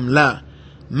صلى أم لا،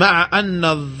 مع أن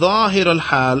الظاهر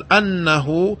الحال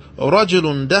أنه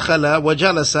رجل دخل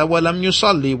وجلس ولم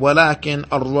يصلي، ولكن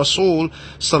الرسول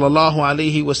صلى الله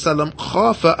عليه وسلم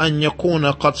خاف أن يكون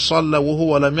قد صلى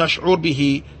وهو لم يشعر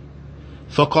به،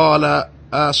 فقال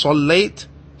صليت؟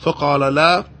 فقال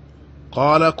لا.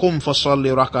 قال قم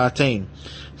فصلي ركعتين.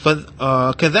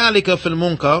 كذلك في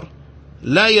المنكر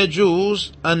لا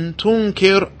يجوز أن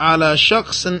تنكر على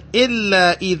شخص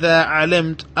إلا إذا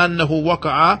علمت أنه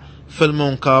وقع في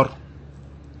المنكر.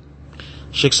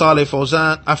 Sheikh Saleh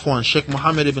Fawzan, Sheikh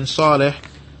Muhammad ibn Saleh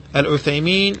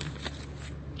al-Uthaymin,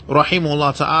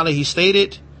 rahimahullah ta'ala, he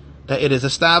stated that it is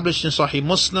established in Sahih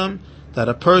Muslim that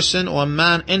a person or a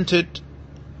man entered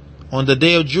on the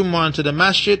day of Jummah into the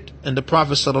masjid, and the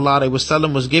Prophet sallallahu alaihi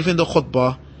wasallam was giving the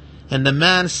khutbah, and the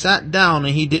man sat down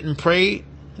and he didn't pray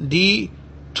the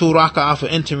 2 rak'ah for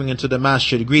entering into the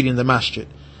masjid, greeting the masjid.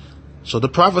 So the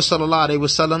Prophet sallallahu alaihi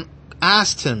wasallam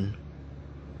asked him,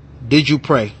 did you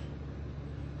pray?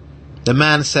 The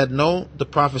man said no. The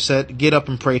Prophet said, get up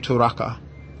and pray 2 rak'ah,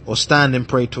 or stand and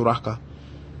pray 2 rak'ah.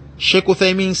 Sheikh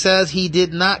Uthaymin says he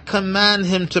did not command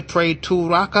him to pray 2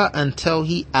 rak'ah until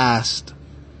he asked,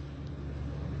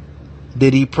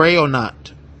 did he pray or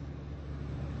not?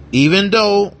 Even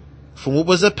though from what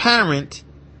was apparent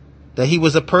that he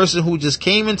was a person who just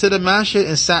came into the masjid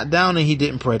and sat down and he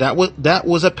didn't pray. That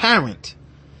was apparent.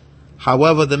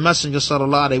 However, the Messenger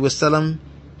sallallahu alaihi wasallam,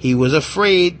 he was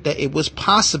afraid that it was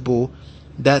possible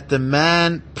that the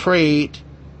man prayed,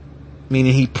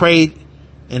 meaning he prayed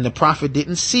and the Prophet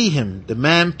didn't see him. The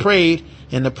man prayed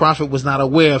and the Prophet was not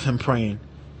aware of him praying.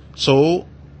 So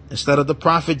instead of the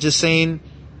Prophet just saying,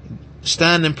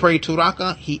 stand and pray 2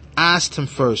 rak'ah, he asked him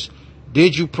first,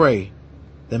 did you pray?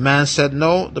 The man said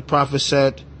no. The Prophet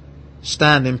said,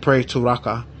 stand and pray 2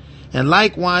 rak'ah. And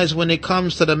likewise, when it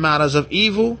comes to the matters of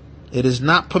evil, it is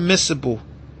not permissible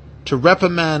to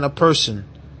reprimand a person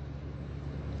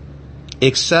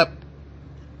except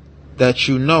that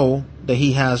you know that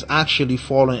he has actually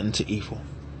fallen into evil.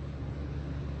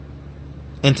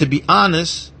 And to be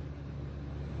honest,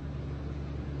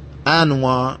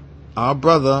 Anwār, our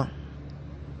brother,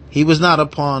 he was not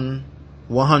upon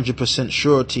 100%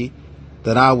 surety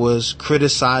that I was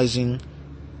criticizing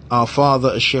our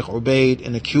father, Sheikh Ubaid,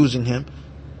 and accusing him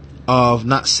of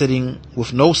not sitting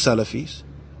with no Salafis.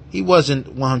 He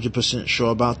wasn't 100%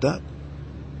 sure about that.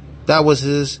 That was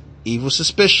his evil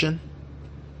suspicion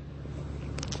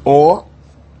or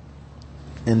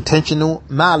intentional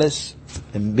malice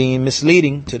and being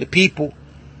misleading to the people.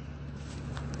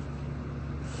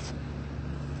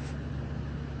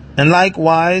 And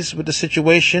likewise with the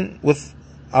situation with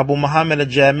Abu Muhammad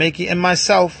al-Jamaica and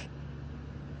myself,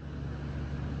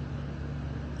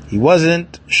 he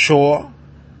wasn't sure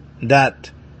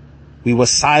that we were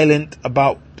silent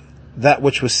about that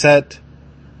which was said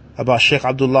about Sheikh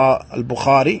Abdullah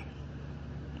al-Bukhari.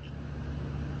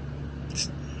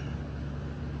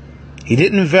 He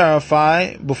didn't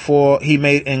verify before he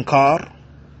made inkar.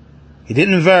 He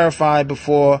didn't verify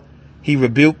before he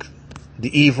rebuked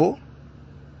the evil.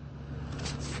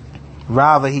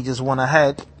 Rather, he just went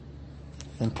ahead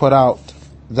and put out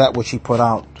that which he put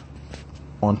out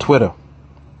on Twitter.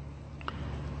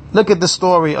 Look at the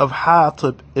story of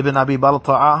Hatib ibn Abi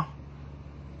Balta'a,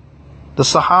 the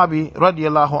Sahabi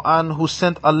radiallahu anhu, who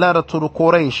sent a letter to the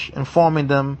Quraysh informing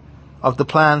them of the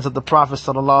plans of the Prophet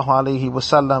sallallahu alaihi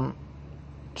wasallam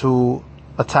to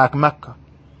attack Mecca.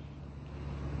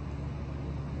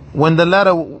 When the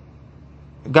letter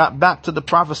got back to the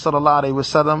Prophet sallallahu alaihi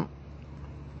wasallam,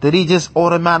 did he just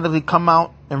automatically come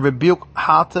out and rebuke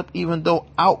Hatib, even though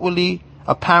outwardly,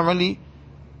 apparently,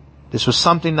 this was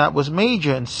something that was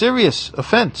major and serious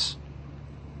offense?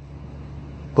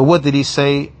 But what did he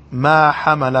say? مَا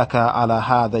حَمَلَكَ عَلَى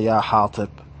هَذَا يَا Hatib.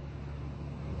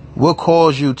 What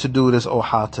caused you to do this, O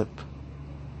Hatib?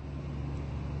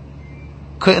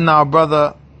 Couldn't our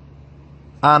brother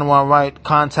Anwār Wright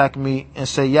contact me and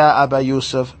say, Ya Abu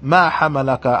Yusuf, مَا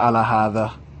حَمَلَكَ عَلى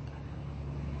هَذَا?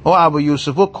 O Abu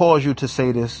Yusuf, what caused you to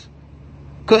say this?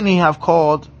 Couldn't he have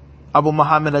called Abu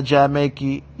Muhammad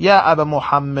al-Jamaiqi, Ya Abu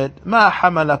Muhammad, مَا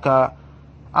حَمَلَكَ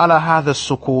عَلى هَذَا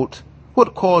السُّكُوت?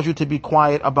 What caused you to be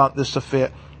quiet about this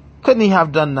affair? Couldn't he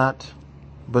have done that?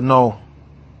 But no,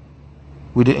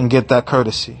 we didn't get that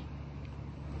courtesy.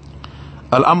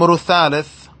 Al-Amru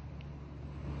Thalith,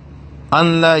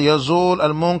 أن لا يزول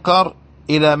المنكر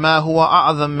إلى ما هو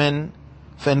أعظم من،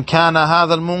 فإن كان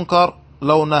هذا المنكر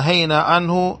لو نهينا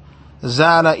عنه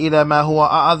زال إلى ما هو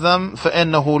أعظم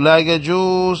فإنه لا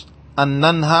يجوز أن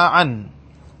ننهى عنه.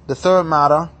 The third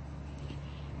matter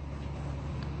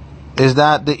is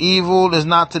that the evil is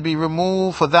not to be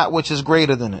removed for that which is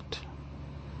greater than it.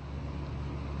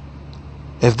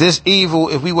 If this evil,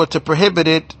 if we were to prohibit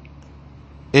it,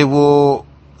 it will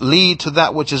lead to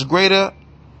that which is greater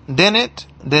than it,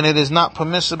 then it is not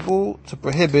permissible to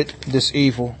prohibit this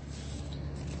evil.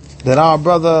 That our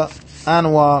brother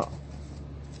Anwār,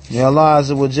 may Allah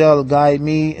Azza wa Jal guide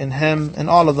me and him and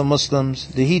all of the Muslims,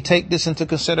 did he take this into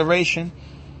consideration?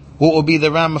 What will be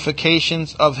the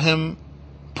ramifications of him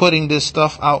putting this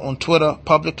stuff out on Twitter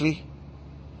publicly?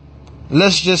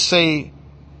 Let's just say,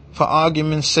 for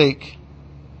argument's sake,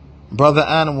 brother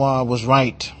Anwār was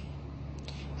right,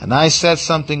 and I said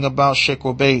something about Sheikh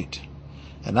Ubaid,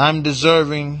 and I'm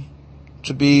deserving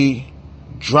to be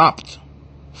dropped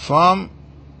from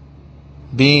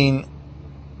being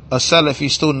a Salafi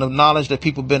student of knowledge that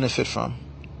people benefit from.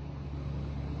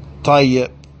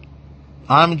 Tayyib,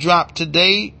 I'm dropped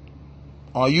today.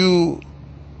 Are you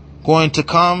going to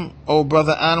come, oh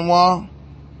brother Anwār,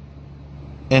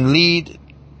 and lead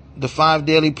the 5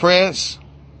 daily prayers,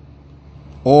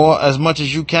 or as much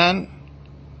as you can,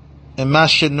 in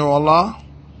Masjid Nur Allah?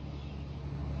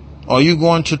 Are you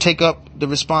going to take up the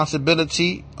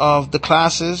responsibility of the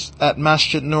classes at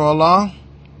Masjid Nur Allah?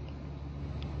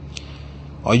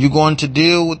 Are you going to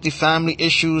deal with the family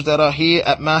issues that are here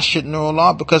at Masjid Nur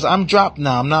Allah? Because I'm dropped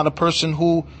now. I'm not a person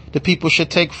who the people should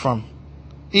take from.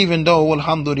 Even though,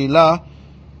 alhamdulillah,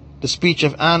 the speech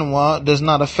of Anwār does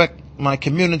not affect my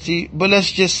community, but let's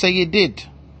just say it did.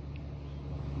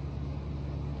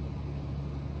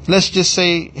 Let's just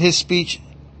say his speech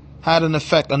had an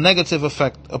effect, a negative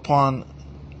effect upon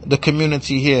the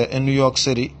community here in New York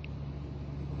City.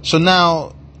 So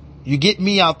now, you get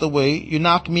me out the way, you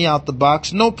knock me out the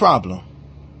box, no problem.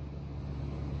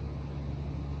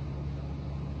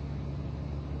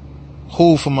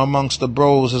 Who from amongst the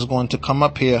bros is going to come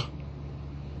up here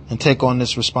and take on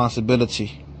this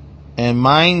responsibility? And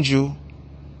mind you,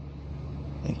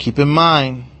 and keep in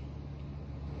mind,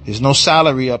 there's no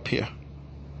salary up here.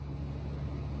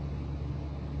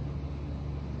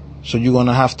 So you're going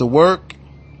to have to work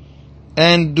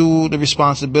and do the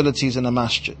responsibilities in the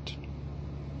masjid.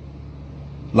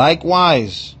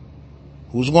 Likewise,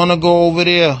 who's going to go over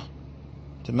there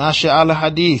to Masjid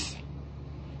al-Hadith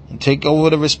and take over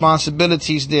the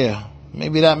responsibilities there?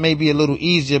 Maybe that may be a little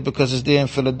easier because it's there in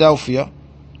Philadelphia.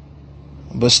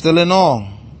 But still in all,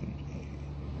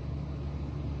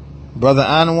 brother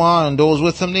Anwār and those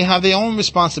with him, they have their own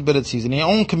responsibilities and their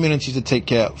own communities to take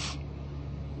care of.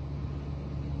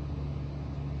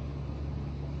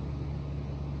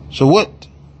 So what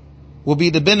will be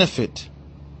the benefit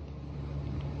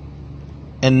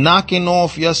in knocking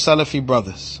off your Salafi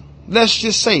brothers? Let's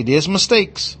just say there's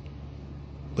mistakes,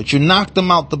 but you knocked them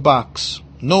out the box,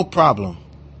 no problem.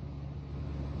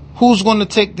 Who's going to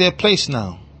take their place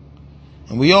now?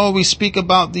 And we always speak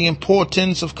about the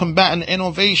importance of combating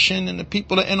innovation and the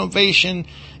people of innovation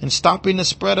and stopping the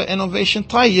spread of innovation.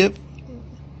 Tayyib,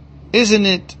 isn't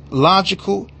it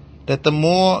logical that the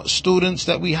more students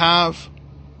that we have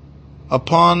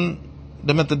upon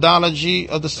the methodology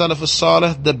of the Salaf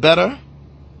as-Salih, the better?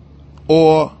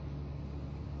 Or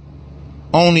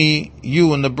only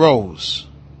you and the bros.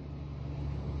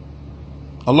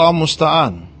 Allah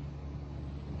musta'an.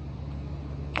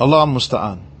 Allah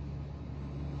musta'an.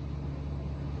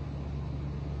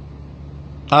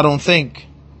 I don't think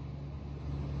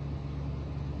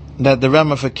that the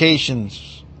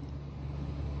ramifications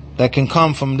that can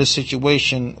come from this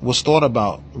situation was thought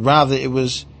about. Rather, it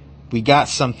was, we got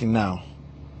something now.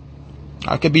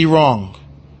 I could be wrong,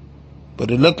 but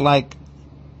it looked like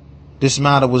this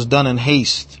matter was done in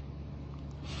haste.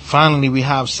 Finally, we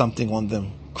have something on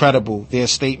them. Credible, their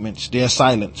statements, their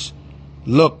silence.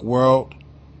 Look, world,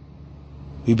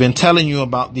 we've been telling you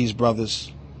about these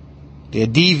brothers. They're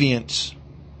deviants.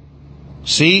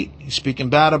 See, he's speaking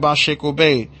bad about Sheikh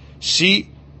Ubaid. See,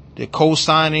 they're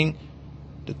co-signing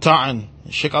the Ta'an,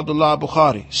 Sheikh Abdullah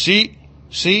Bukhari.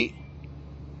 See,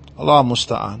 Allah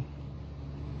musta'an.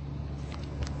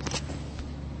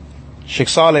 Sheikh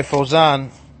Saleh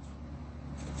Fawzan,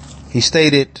 he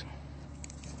stated,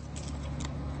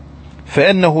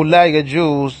 فإنه لا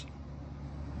يجوز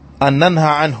أن ننهى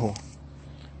عنه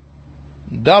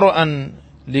درءا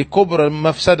لكبر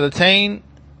المفسدتين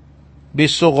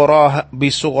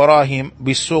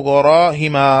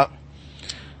بصغراهما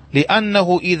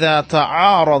لأنه إذا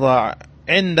تعارض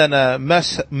عندنا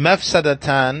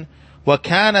مفسدتان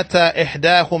وكانتا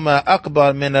إحداهما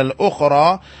أكبر من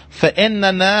الأخرى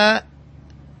فإننا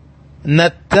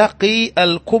نتقي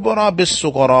الكبرى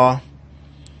بالصغرى.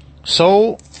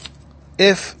 So,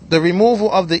 if the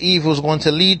removal of the evil is going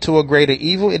to lead to a greater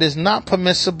evil, it is not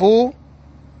permissible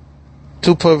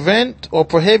to prevent or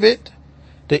prohibit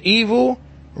the evil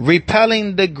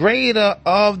repelling the greater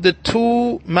of the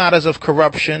two matters of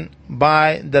corruption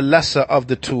by the lesser of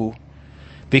the two.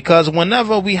 Because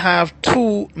whenever we have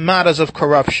two matters of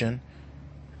corruption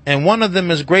and one of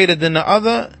them is greater than the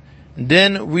other,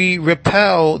 then we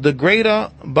repel the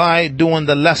greater by doing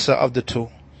the lesser of the two.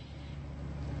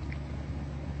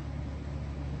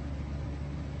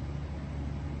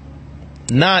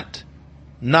 Not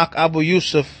knock Abu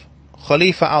Yusuf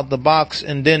Khaleefah out the box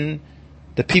and then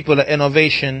the people of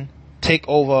innovation take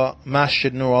over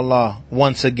Masjid Nur Allah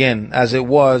once again, as it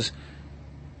was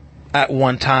at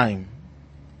one time.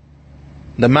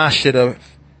 The Masjid of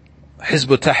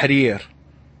Hizb Tahrir.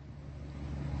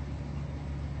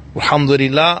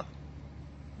 Alhamdulillah,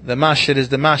 the Masjid is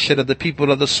the Masjid of the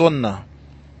people of the Sunnah,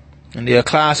 and their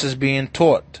class is being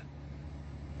taught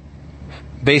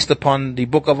based upon the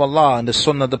Book of Allah and the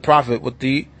Sunnah of the Prophet with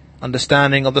the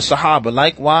understanding of the Sahaba.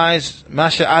 Likewise,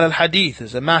 Masjid al-Hadith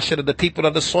is a Masjid of the people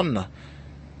of the Sunnah.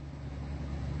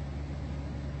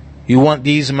 You want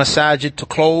these masajid to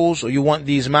close, or you want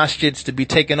these masjids to be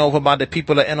taken over by the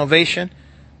people of innovation?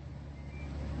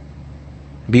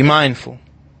 Be mindful.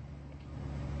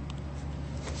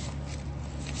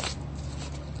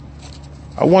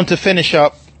 I want to finish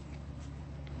up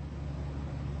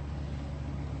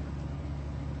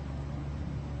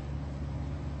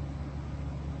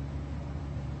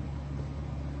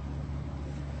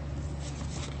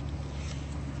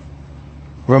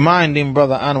reminding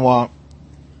Brother Anwār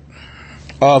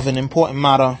of an important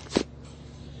matter,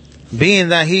 being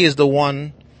that he is the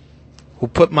one who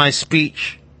put my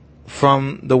speech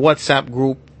from the WhatsApp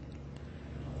group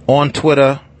on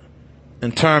Twitter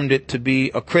and termed it to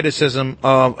be a criticism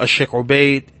of a Sheikh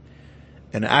Ubaid,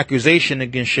 an accusation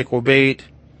against Sheikh Ubaid,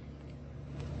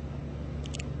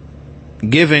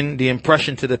 giving the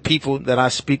impression to the people that I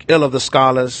speak ill of the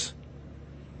scholars.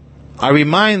 I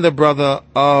remind the brother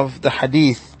of the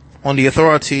hadith on the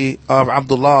authority of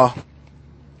Abdullah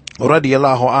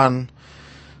radiyallahu an.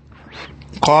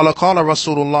 قال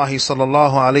رسول الله صلى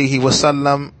الله عليه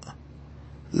وسلم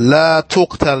لا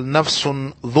تقتل نفس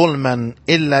ظلما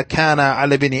إلا كان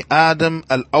على ابن آدم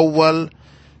الأول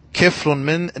كفل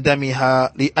من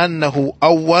دمها لأنه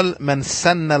أول من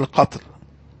سن القتل.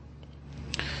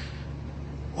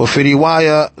 وفي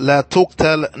رواية لا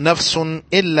تقتل نفس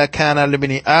إلا كان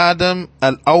لابن آدم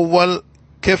الأول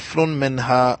كفل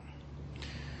منها.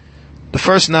 The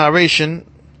first narration,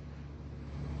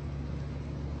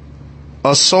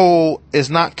 a soul is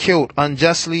not killed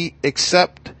unjustly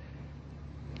except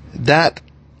that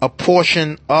a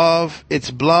portion of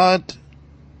its blood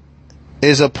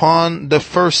is upon the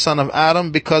first son of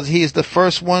Adam, because he is the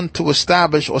first one to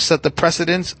establish or set the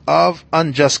precedence of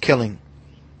unjust killing.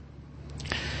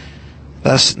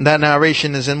 That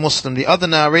narration is in Muslim. The other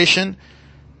narration,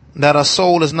 that a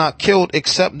soul is not killed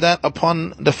except that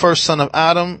upon the first son of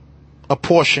Adam, a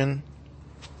portion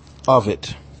of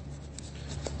it.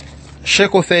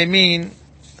 Shaykh Uthaymeen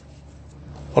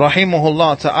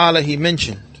rahimahullah ta'ala, he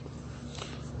mentioned,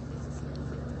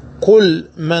 كل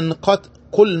من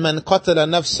قتل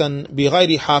نفسا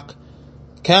بغير حق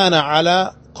كان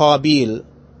على قابيل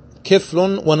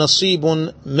كفل ونصيب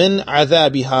من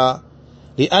عذابها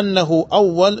لأنه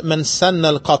أول من سن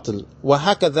القتل،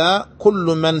 وهكذا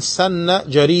كل من سن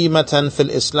جريمة في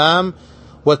الإسلام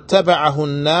واتبعه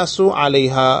الناس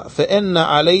عليها فإن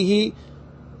عليه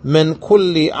من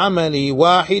كل عمل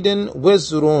واحد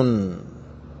وزر.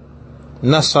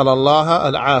 نسأل الله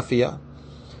العافية.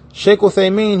 Sheikh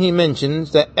Uthaymeen, he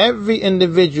mentions that every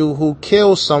individual who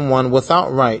kills someone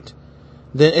without right,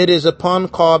 then it is upon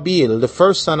Qabil, the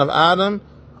first son of Adam,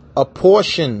 a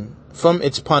portion from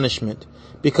its punishment,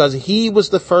 because he was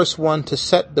the first one to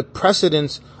set the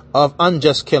precedence of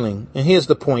unjust killing. And here's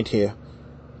the point here,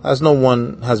 as no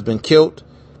one has been killed,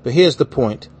 but here's the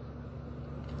point.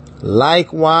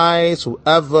 Likewise,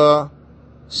 whoever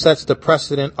sets the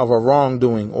precedent of a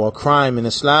wrongdoing or a crime in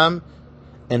Islam,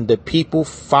 and the people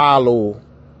follow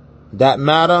that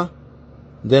matter,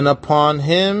 then upon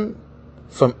him,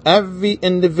 from every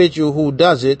individual who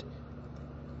does it,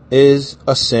 is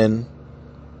a sin.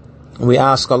 We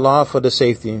ask Allah for the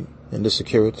safety and the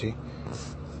security.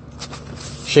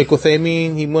 Shaykh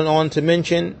Uthaymeen, he went on to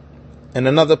mention in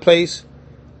another place,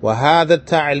 وَهَذَا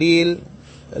التَّعْلِيلُ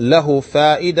لَهُ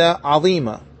فَائِدَةٌ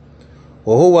عَظِيمَةٌ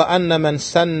وهو أن من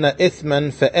سن إثما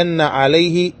فإن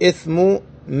عليه إثم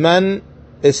من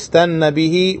استن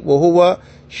به وهو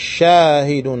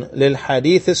شاهد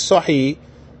للحديث الصحيح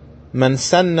من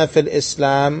سن في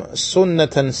الإسلام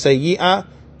سنة سيئة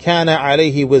كان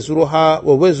عليه وزرها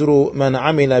ووزر من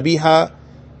عمل بها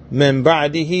من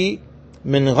بعده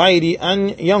من غير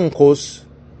أن ينقص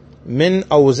من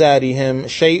أوزارهم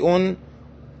شيء.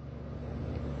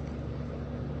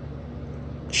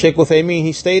 Shaykh Uthaymeen,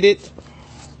 he stated,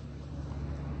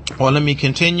 or let me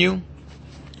continue,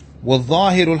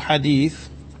 وَالظَّاهِرُ الْحَدِيثِ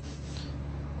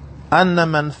أَنَّ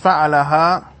مَنْ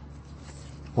فَعَلَهَا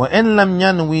وَإِنْ لَمْ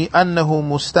يَنْوِي أَنَّهُ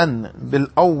مُسْتَنٍ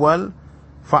بِالْأَوَّلِ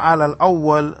فَعَلَى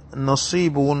الْأَوَّلِ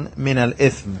نَصِيبٌ مِنَ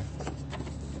الْإِثْمِ.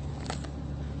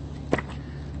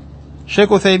 Shaykh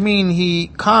Uthaymeen, he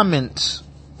comments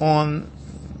on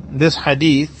this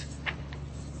hadith,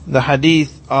 the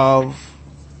hadith of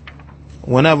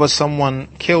whenever someone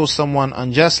kills someone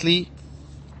unjustly,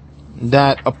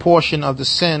 that a portion of the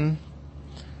sin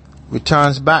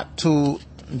returns back to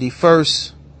the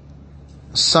first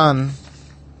son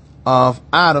of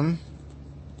Adam.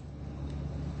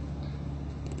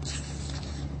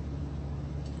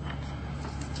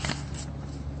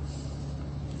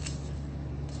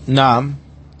 Naam.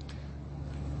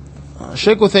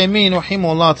 Shaykh Uthaymeen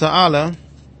rahimahullah ta'ala,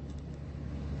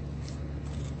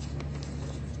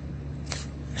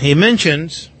 he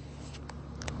mentions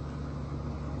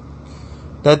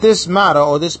that this matter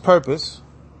or this purpose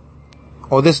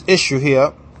or this issue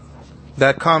here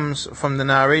that comes from the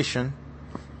narration,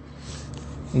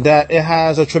 that it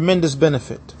has a tremendous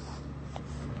benefit.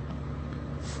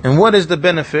 And what is the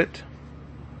benefit?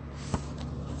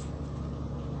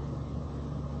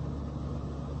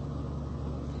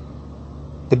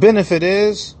 The benefit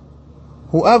is,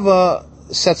 whoever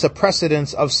sets a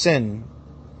precedence of sin,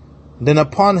 then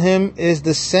upon him is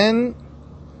the sin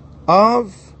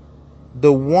of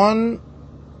the one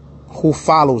who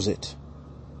follows it.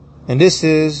 And this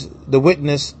is the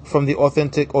witness from the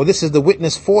authentic, or this is the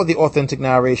witness for the authentic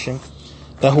narration,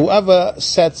 that whoever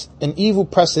sets an evil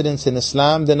precedence in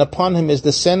Islam, then upon him is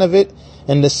the sin of it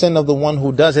and the sin of the one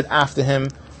who does it after him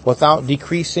without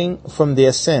decreasing from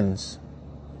their sins.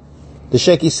 The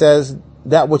Shaykh says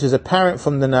that which is apparent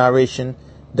from the narration,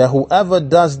 that whoever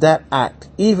does that act,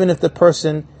 even if the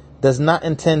person does not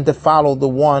intend to follow the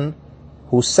one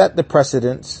who set the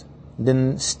precedence,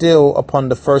 then still upon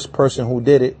the first person who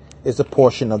did it is a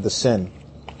portion of the sin.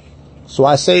 So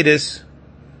I say this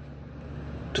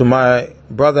to my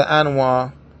brother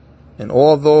Anwār and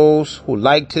all those who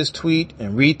liked his tweet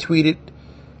and retweeted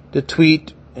the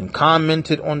tweet and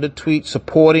commented on the tweet,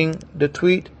 supporting the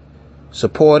tweet,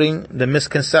 supporting the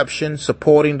misconception,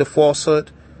 supporting the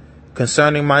falsehood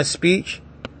concerning my speech,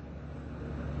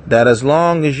 that as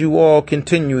long as you all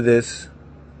continue this,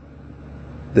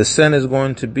 the sin is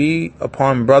going to be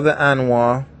upon brother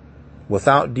Anwār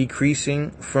without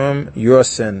decreasing from your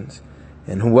sins.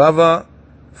 And whoever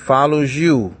follows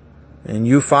you and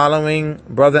you following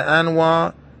brother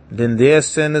Anwār, then their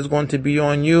sin is going to be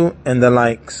on you and the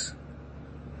likes.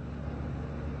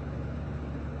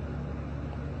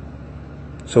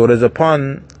 So it is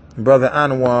upon brother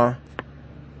Anwār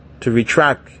to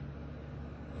retract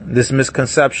this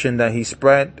misconception that he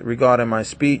spread regarding my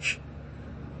speech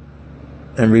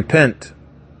and repent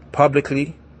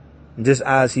publicly, just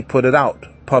as he put it out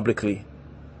publicly.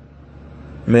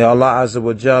 May Allah Azza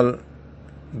wa Jal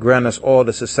grant us all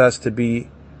the success to be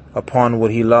upon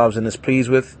what He loves and is pleased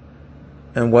with.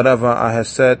 And whatever I have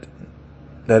said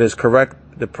that is correct,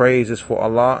 the praise is for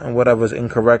Allah, and whatever is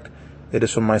incorrect, it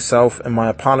is for myself. And my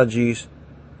apologies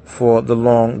for the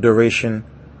long duration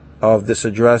of this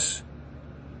address.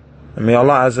 And may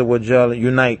Allah Azza wa Jal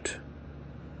unite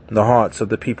the hearts of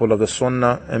the people of the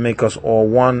Sunnah and make us all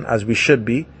one as we should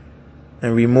be,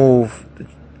 and remove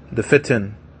the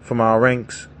fitan from our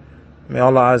ranks. May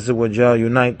Allah Azza wa Jal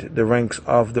unite the ranks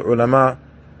of the ulama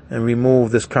and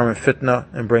remove this current fitna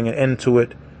and bring an end to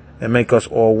it, and make us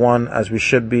all one as we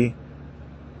should be.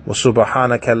 Wa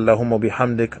subhanaka Allahumma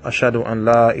bihamdik ashhadu an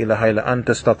la ilaha illa anta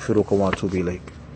astaghfiruka wa atubu ilayk.